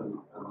insight on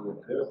the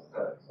abyss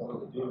that some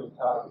of the demons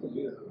talk to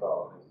Jesus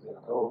about? They say,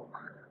 don't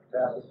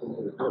cast us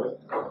into the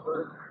abyss. I've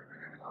heard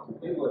some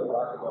people that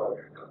talk about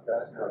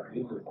casting out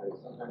demons, they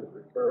sometimes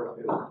refer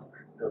to,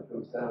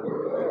 from sound of the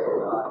abyss or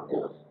not.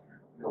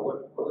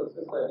 What's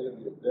this idea of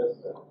the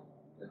abyss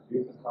that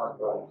Jesus talked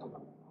about?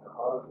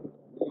 How do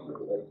we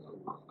relate to?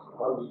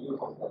 How do we use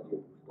this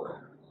idea?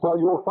 Well,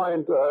 you will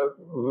find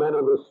men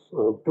in this,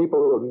 people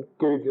who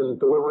engage in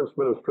deliverance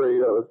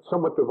ministry,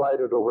 somewhat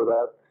divided over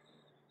that.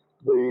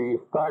 The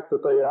fact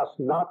that they ask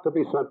not to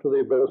be sent to the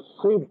abyss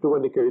seems to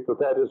indicate that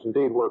that is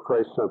indeed where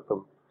Christ sent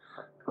them.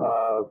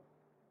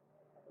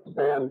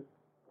 And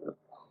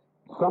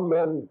some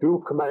men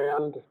do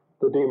command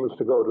the demons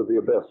to go to the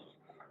abyss.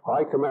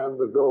 I command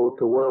them to go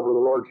to wherever the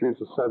Lord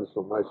Jesus sends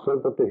them. I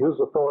send them to His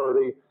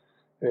authority,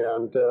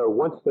 and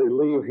once they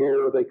leave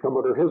here, they come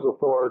under His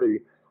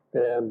authority,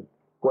 and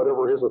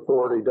whatever His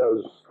authority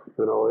does,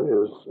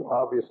 is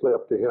obviously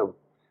up to Him.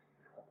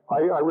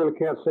 I really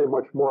can't say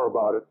much more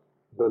about it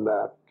than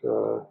that.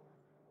 How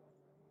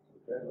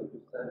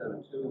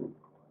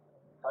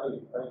do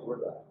you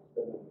word that?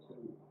 Send them to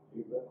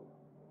Jesus?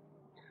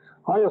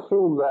 I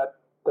assume that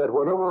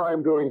whenever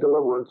I'm doing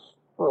deliverance,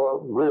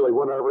 really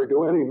whenever I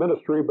do any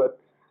ministry, but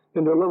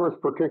in deliverance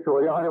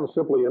particularly, I am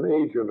simply an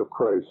agent of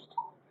Christ.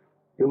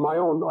 In my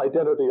own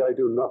identity, I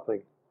do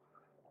nothing.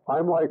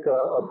 I'm like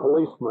a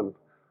policeman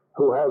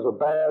who has a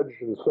badge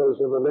and says,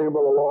 in the name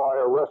of the law, I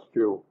arrest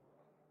you.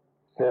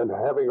 And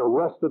having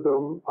arrested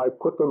them, I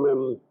put them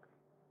in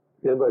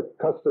the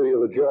custody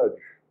of the judge.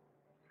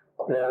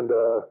 And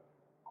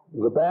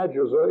the badge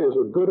is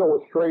a good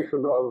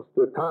illustration of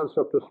the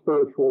concept of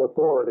spiritual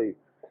authority.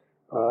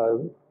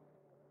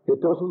 It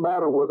doesn't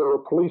matter whether a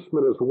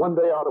policeman is one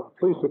day out of a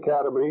police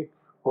academy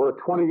or a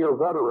 20-year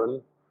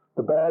veteran,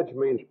 the badge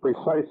means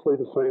precisely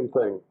the same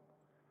thing.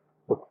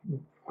 The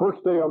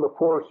first day on the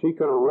force, he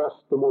can arrest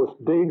the most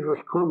dangerous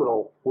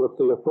criminal with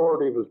the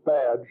authority of his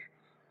badge.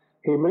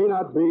 He may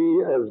not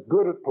be as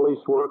good at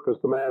police work as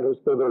the man who's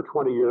been there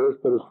 20 years,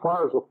 but as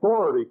far as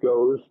authority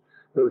goes,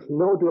 there's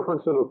no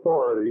difference in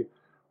authority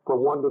from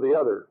one to the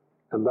other.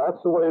 And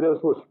that's the way it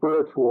is with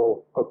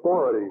spiritual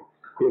authority.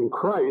 In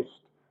Christ,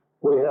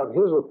 we have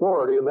His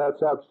authority, and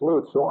that's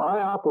absolute. So I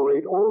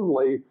operate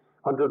only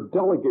under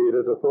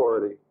delegated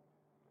authority.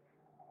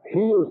 He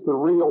is the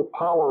real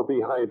power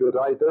behind it.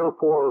 I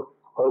therefore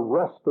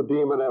arrest the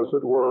demon, as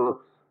it were.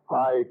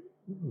 I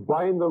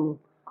bind them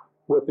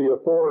with the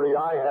authority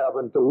I have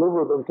and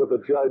deliver them to the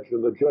judge,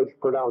 and the judge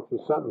pronounces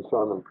sentence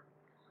on them.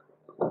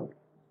 Do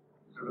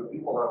the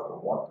people have to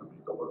want to be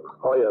delivered?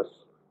 Oh, yes.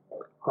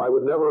 I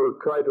would never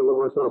try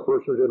deliverance on a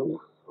person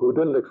who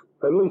didn't,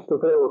 at least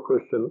if they were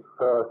Christian,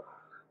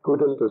 who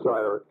didn't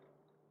desire it.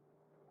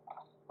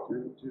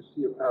 Do you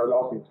see a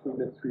parallel between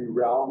the three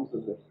realms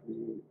and the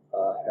three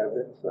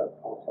heavens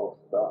that Paul talks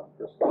about?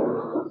 First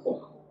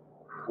Corinthians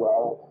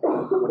 12,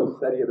 when he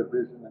said he had a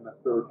vision in the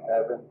third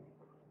heaven.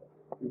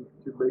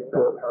 To make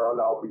that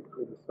parallel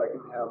between the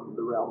second heaven and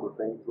the realm of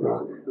angels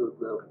and the third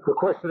realm. The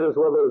question is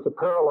whether there's a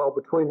parallel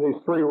between these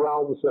three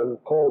realms and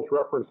Paul's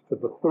reference to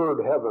the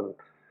third heaven,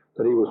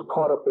 that he was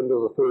caught up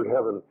into the third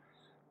heaven.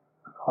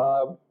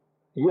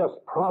 Yes,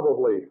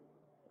 probably.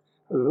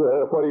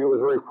 What he was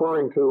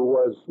referring to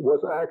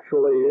was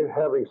actually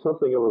having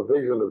something of a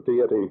vision of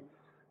deity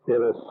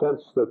in a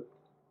sense that,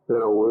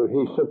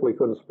 he simply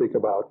couldn't speak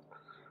about.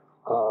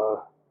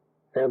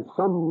 And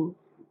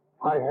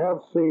I have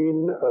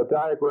seen a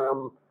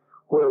diagram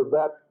where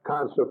that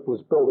concept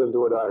was built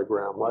into a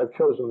diagram. I've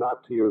chosen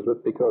not to use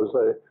it because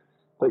I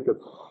think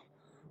it's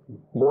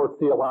more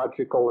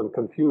theological and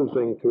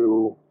confusing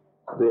to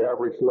the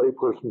average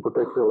layperson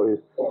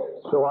particularly.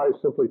 So I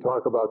simply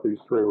talk about these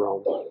three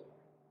realms.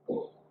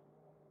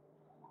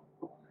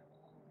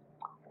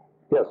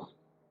 Yes?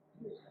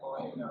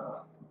 Explain the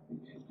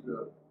issue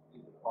of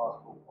is it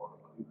possible for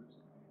believers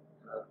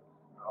to be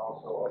and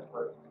also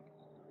oppression?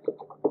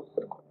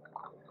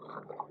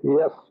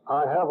 Yes,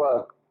 I have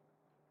a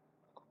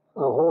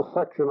whole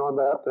section on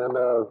that, and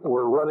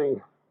we're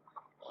running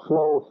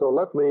slow, so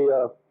let me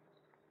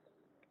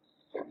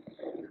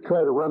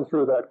try to run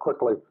through that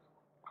quickly.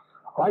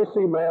 I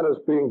see man as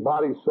being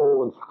body,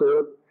 soul, and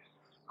spirit.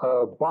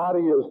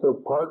 Body is the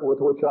part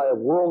with which I have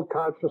world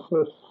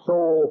consciousness,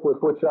 soul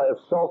with which I have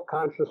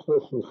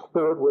self-consciousness, and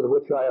spirit with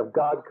which I have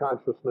God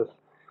consciousness.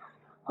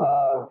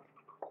 A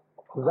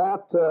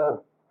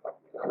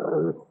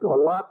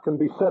lot can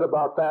be said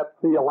about that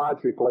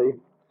theologically,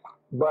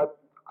 but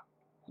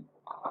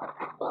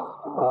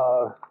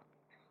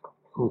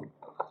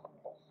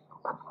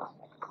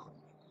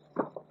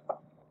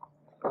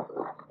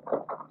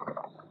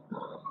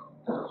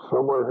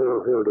somewhere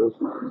here it is.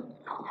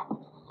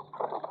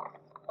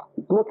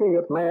 Looking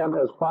at man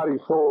as body,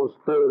 soul, and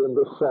spirit in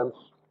this sense,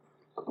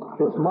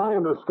 it's my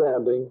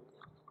understanding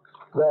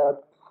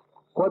that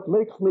what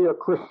makes me a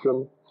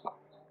Christian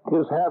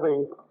is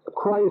having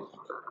Christ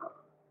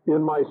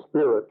in my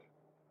spirit,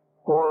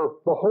 or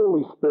the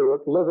Holy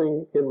Spirit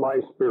living in my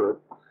spirit.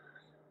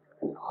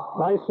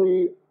 I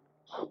see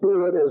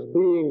spirit as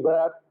being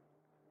that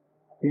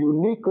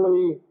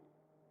uniquely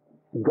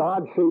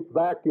God-shaped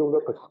vacuum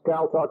that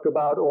Pascal talked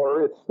about,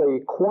 or it's the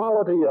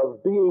quality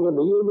of being in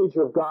the image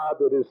of God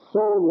that is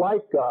so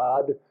like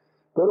God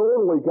that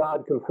only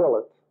God can fill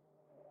it.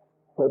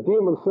 A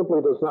demon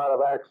simply does not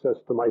have access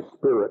to my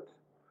spirit.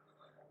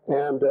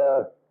 And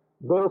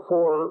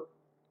therefore,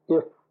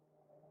 if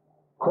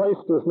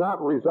Christ does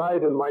not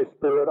reside in my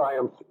spirit, I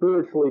am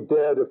spiritually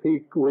dead. If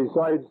he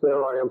resides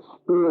there, I am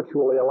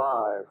spiritually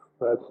alive.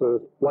 That's a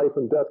life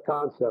and death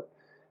concept.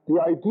 The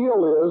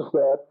ideal is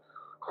that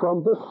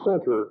from this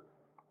center,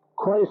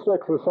 Christ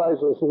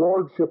exercises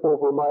lordship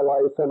over my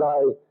life, and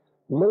I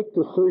make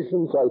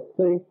decisions, I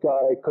think,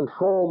 I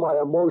control my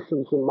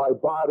emotions in my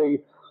body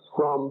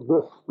from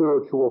this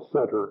spiritual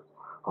center.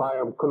 I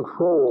am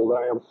controlled,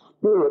 I am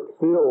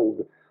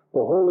spirit-filled.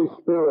 The Holy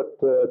Spirit,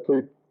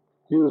 to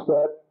use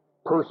that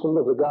person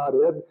of the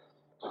Godhead,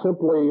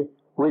 simply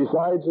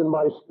resides in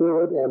my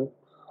spirit and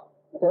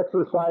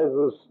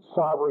exercises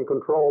sovereign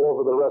control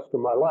over the rest of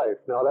my life.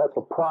 Now, that's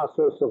a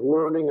process of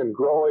learning and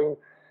growing,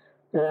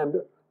 and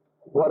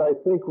what I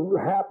think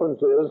happens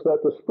is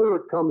that the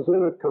Spirit comes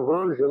in at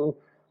conversion,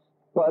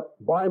 but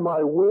by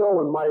my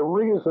will and my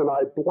reason,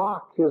 I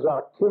block his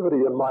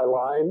activity in my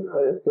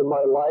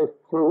life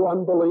through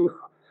unbelief,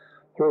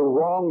 through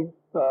wrong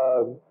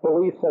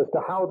beliefs as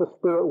to how the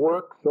Spirit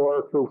works,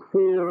 or through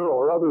fear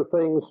or other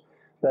things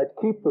that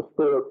keep the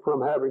Spirit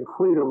from having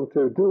freedom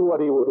to do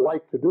what he would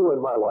like to do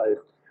in my life.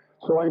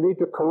 So I need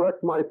to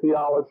correct my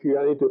theology,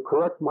 I need to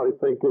correct my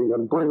thinking,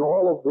 and bring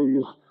all of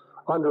these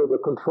under the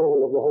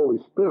control of the Holy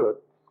Spirit.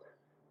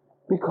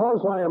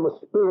 Because I am a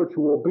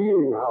spiritual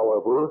being,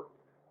 however,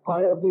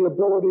 I have the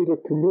ability to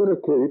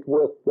communicate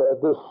with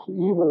this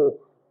evil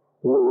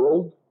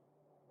world,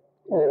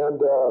 and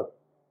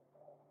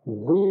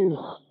these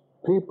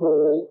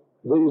people,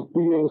 these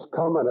beings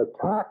come and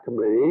attack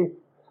me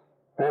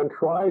and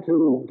try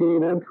to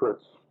gain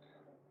entrance.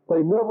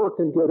 They never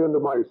can get into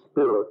my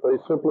spirit. They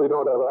simply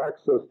don't have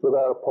access to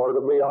that part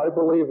of me. I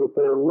believe that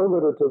they're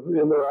limited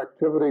in their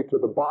activity to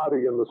the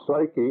body and the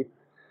psyche.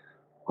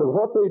 And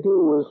what they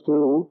do is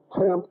to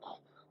tempt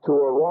to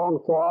a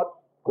wrong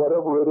thought,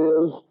 whatever it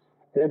is.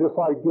 And if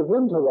I give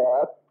in to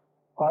that,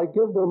 I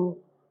give them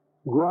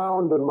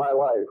ground in my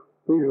life.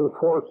 Ephesians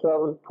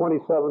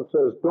 4:27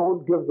 says,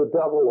 don't give the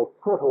devil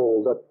a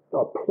foothold,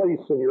 a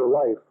place in your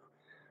life.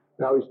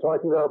 Now, he's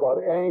talking there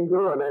about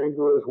anger, and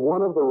anger is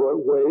one of the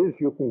ways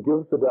you can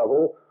give the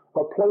devil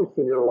a place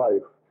in your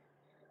life.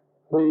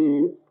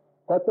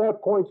 At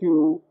that point,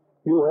 you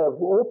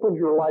have opened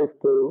your life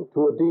to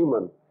a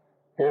demon,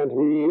 and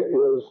he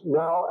is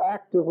now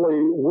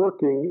actively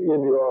working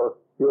in your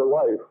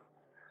life.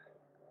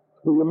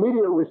 The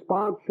immediate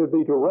response should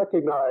be to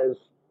recognize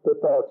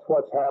that that's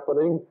what's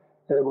happening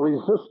and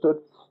resist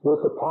it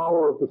with the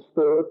power of the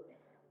Spirit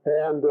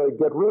and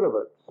get rid of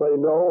it. Say,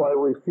 no, I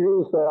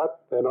refuse that,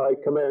 and I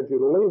command you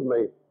to leave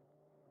me.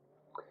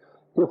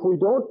 If we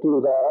don't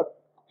do that,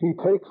 he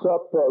takes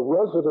up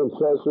residence,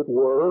 as it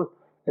were,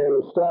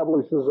 and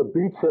establishes a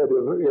beachhead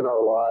in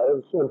our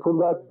lives, and from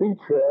that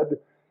beachhead,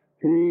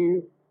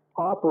 he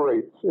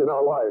operates in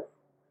our life.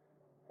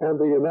 And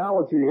the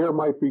analogy here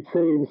might be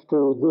changed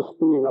to this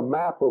being a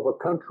map of a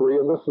country,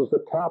 and this is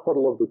the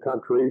capital of the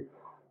country.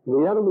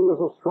 The enemy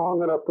isn't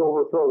strong enough to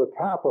overthrow the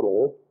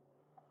capital,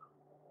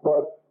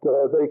 but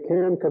they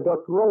can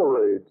conduct guerrilla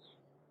raids.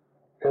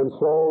 And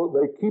so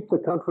they keep the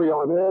country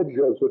on edge,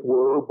 as it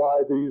were,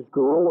 by these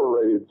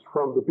guerrilla raids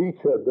from the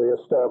beachhead they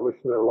establish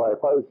in their life.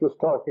 I was just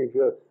talking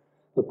to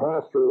the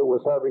pastor that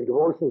was having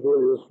devotions with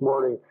you this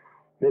morning,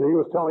 and he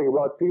was telling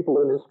about people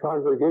in his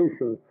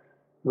congregation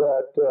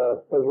that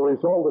as a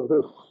result of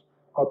this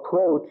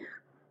approach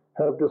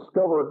have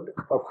discovered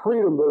a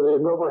freedom that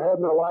they've never had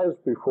in their lives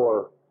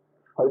before.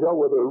 I dealt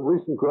with a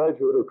recent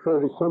graduate of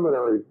Trinity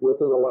Seminary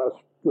within the last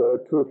 2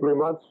 or 3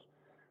 months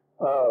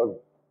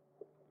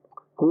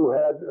who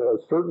had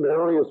certain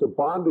areas of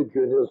bondage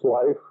in his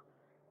life,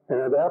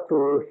 and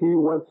after he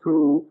went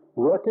through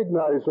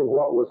recognizing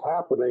what was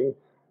happening,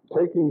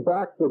 taking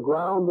back the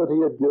ground that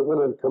he had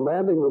given and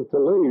commanding them to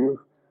leave,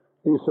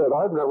 he said,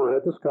 I've never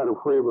had this kind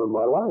of freedom in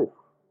my life.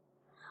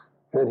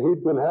 And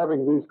he'd been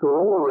having these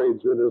guerrilla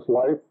raids in his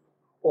life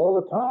all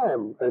the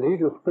time, and he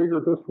just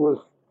figured this was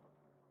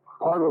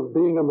part of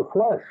being in the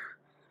flesh.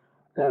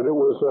 And it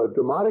was a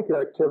demonic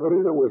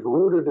activity that was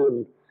rooted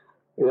in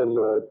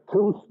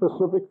two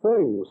specific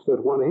things,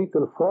 that when he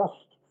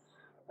confessed,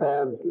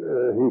 and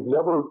he'd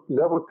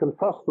never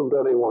confessed them to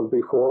anyone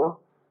before,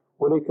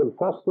 when he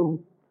confessed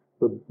them,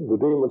 the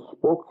demons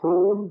spoke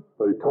through him.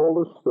 They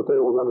told us that they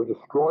were going to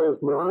destroy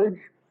his marriage,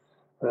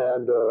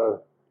 and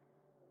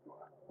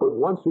but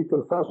once he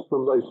confessed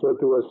them, they said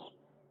to us,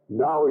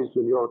 now he's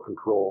in your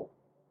control.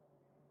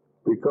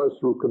 Because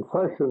through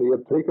confession, he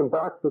had taken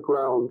back the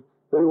ground,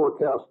 they were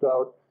cast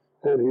out,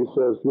 and he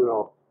says,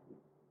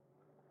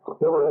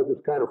 never had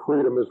this kind of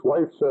freedom. His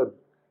wife said,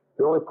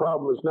 the only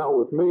problem is now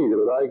with me,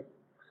 that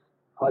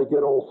I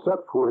get all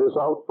set for his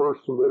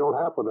outbursts and they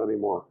don't happen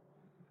anymore.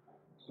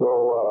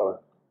 So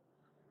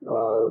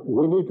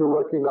We need to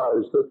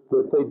recognize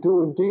that they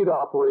do indeed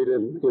operate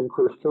in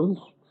Christians,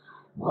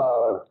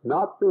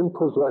 not in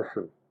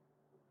possession.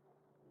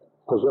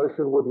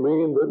 Possession would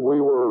mean that we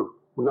were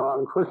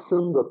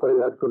non-Christian, that they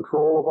had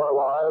control of our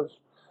lives,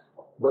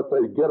 but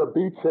they get a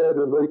beachhead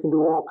and they can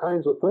do all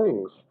kinds of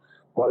things.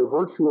 By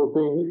virtue of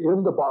being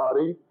in the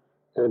body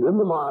and in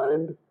the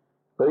mind,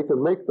 they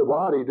can make the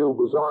body do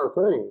bizarre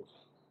things.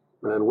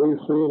 And we've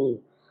seen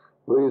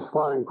these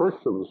fine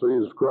Christians,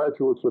 these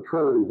graduates of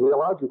Trinity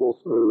Theological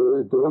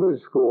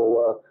Divinity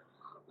School,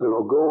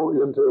 go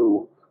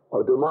into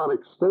a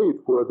demonic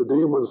state where the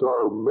demons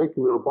are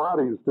making their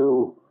bodies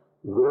do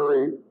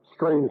very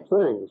strange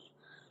things.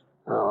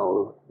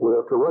 Now, we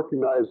have to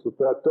recognize that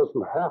that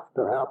doesn't have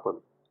to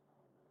happen,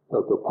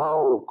 that the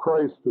power of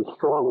Christ is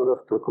strong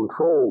enough to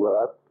control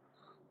that,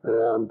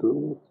 and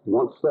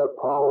once that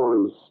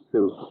power is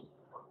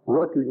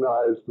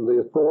recognized and the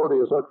authority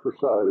is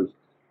exercised,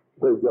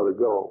 they've got to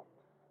go.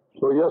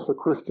 So yes, a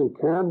Christian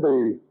can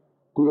be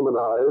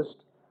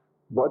demonized,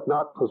 but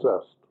not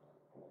possessed.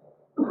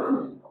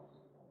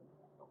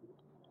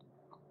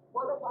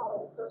 What about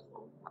a person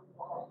who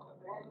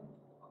then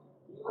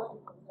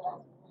wasn't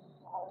possessed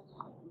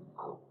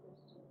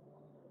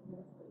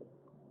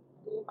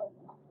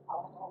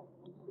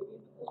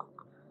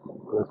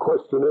and The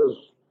question is,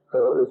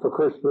 if a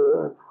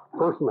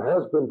person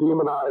has been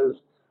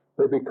demonized,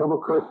 they become a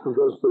Christian,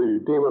 does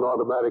the demon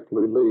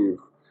automatically leave?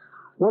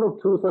 One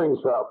of two things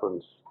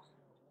happens.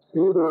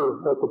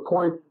 Either at the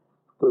point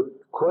that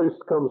Christ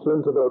comes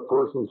into that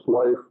person's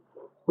life,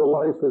 the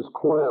life is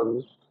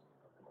cleansed,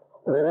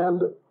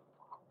 and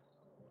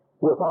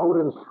without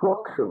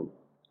instruction,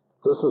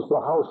 this is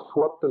the house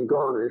swept and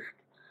garnished,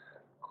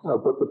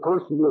 but the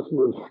person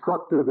isn't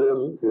instructed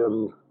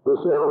in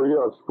this area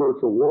of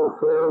spiritual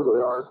warfare.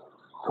 They aren't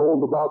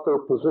told about their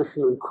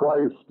position in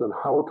Christ and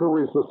how to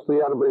resist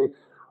the enemy.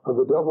 And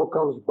the devil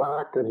comes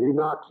back and he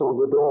knocks on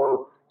the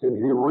door and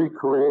he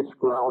recreates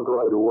ground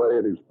right away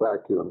and he's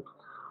back in.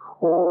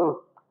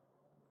 Or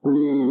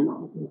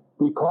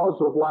because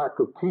of lack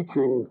of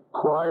teaching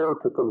prior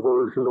to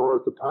conversion or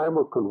at the time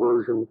of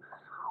conversion,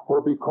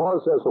 or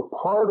because as a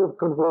part of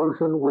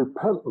conversion,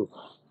 repentance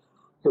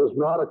is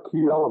not a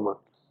key element,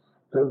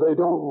 and they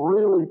don't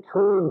really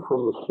turn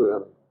from the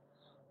sin,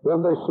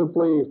 then they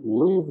simply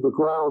leave the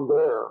ground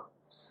there.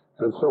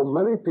 And so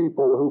many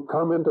people who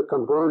come into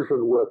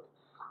conversion with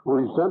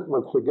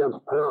resentments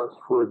against parents,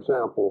 for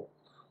example,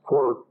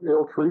 for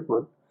ill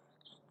treatment,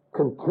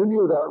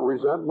 continue that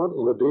resentment,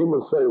 and the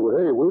demons say, well,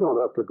 hey, we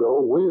don't have to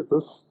go.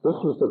 This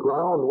is the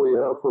ground we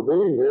have for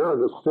being here,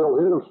 and it's still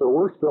here, so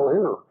we're still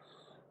here.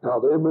 Now,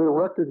 they may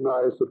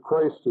recognize that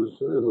Christ is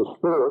in the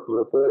spirit, and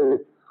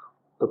that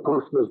the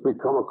person has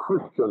become a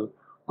Christian,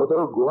 but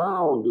their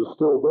ground is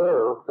still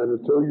there, and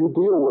until you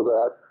deal with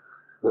that,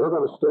 they're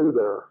going to stay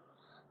there.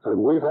 And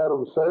we've had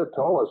them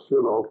tell us,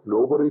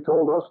 nobody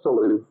told us to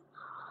leave.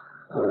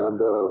 And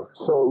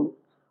so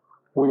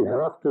we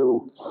have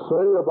to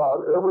say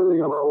about everything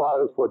in our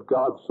lives what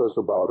God says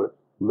about it.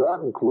 And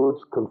that includes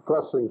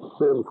confessing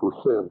sin for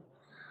sin.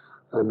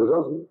 And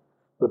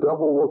the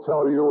devil will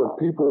tell you and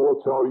people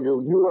will tell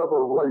you, you have a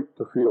right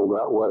to feel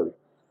that way.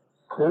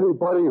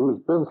 Anybody who's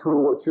been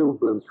through what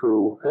you've been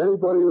through,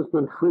 anybody who's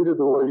been treated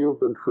the way you've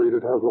been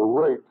treated has a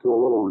right to a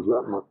little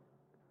resentment.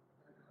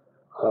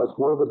 That's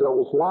one of the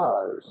devil's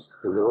lies.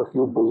 If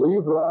you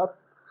believe that,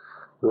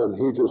 then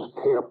he just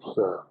camps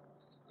there.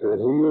 And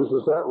he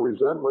uses that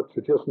resentment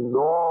to just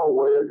gnaw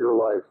away at your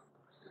life.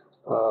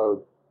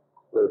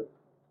 At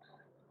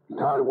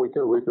time we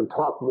can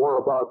talk more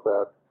about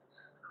that.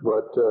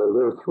 But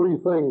there are three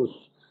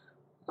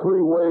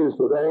ways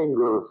that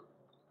anger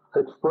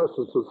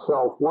expresses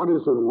itself. One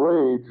is in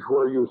rage,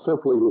 where you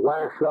simply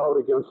lash out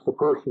against the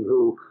person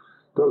who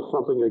does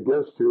something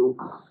against you,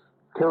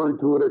 carried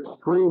to an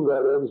extreme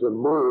that ends in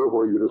murder,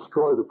 where you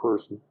destroy the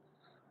person.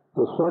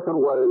 The second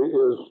way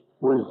is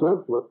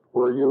resentment,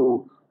 where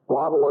you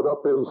bottle it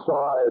up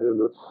inside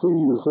and it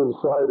seethes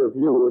inside of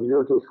you, and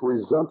you're just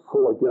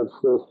resentful against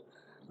this,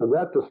 and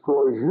that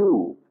destroys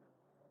you.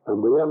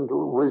 And the end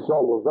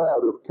result of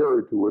that, if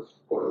carried to its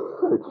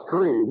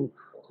extreme,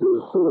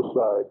 is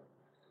suicide.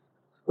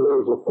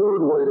 There's a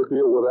third way to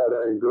deal with that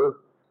anger,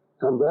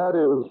 and that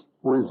is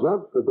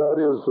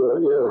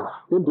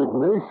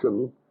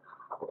indignation,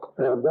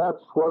 and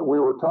that's what we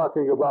were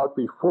talking about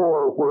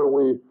before, where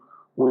we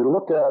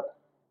look at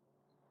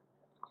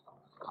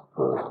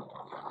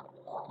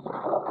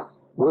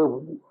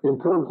in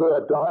terms of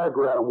that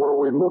diagram, where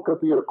we look at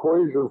the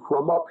equation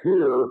from up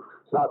here,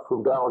 not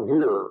from down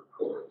here.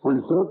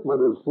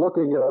 Resentment is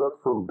looking at it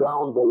from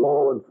down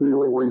below and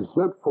feeling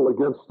resentful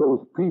against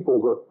those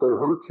people that they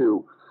hurt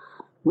you.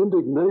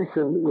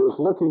 Indignation is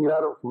looking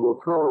at it from the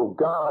throne of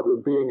God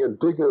and being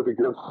indignant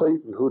against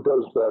Satan, who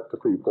does that to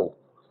people.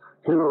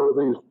 Here are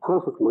these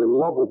perfectly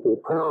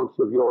lovable parents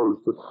of yours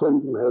that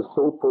Satan has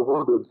so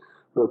perverted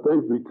that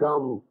they've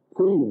become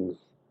fiends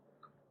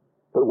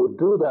that would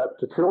do that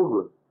to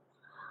children.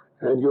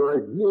 And your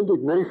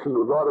indignation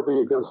would ought to be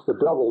against the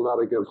devil, not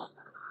against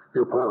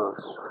your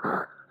parents.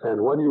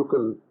 And when you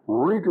can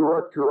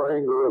redirect your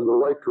anger in the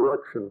right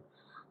direction,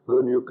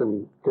 then you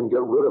can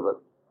get rid of it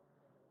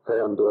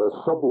and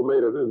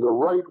sublimate it in the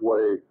right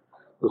way.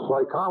 The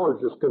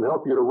psychologist can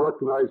help you to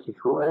recognize that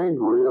you're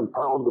angry and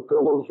pound the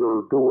pillows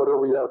or do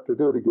whatever you have to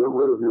do to get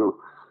rid of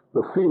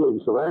the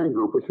feelings of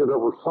anger, but you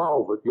never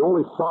solve it. You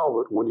only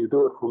solve it when you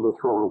do it from the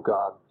throne of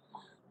God.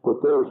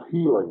 But there's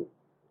healing.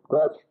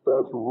 That's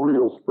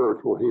real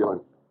spiritual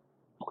healing.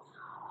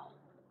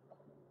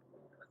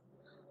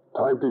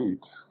 Time to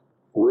eat.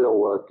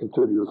 We'll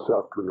continue this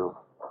afternoon.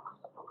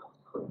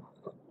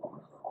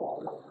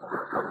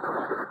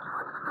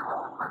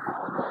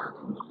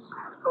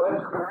 Go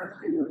ahead and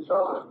see each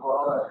other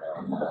while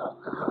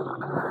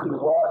you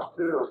watch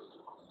too.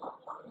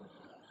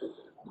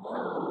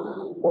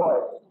 Boy,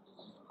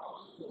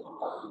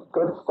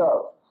 good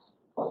stuff.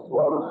 A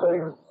lot of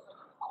things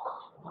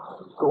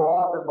go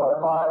on in my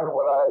mind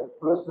when I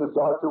listen to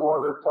Dr.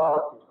 Warner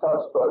talk. He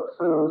talks about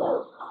truth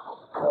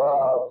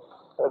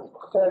and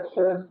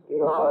protection.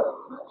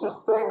 Just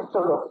things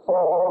sort of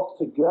fall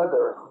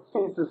together.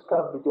 Pieces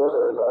come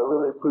together, and I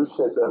really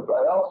appreciate that. But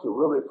I also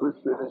really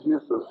appreciate his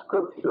use of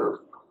scripture.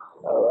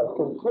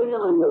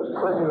 Continually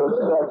bringing us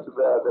back to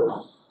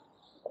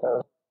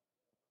that.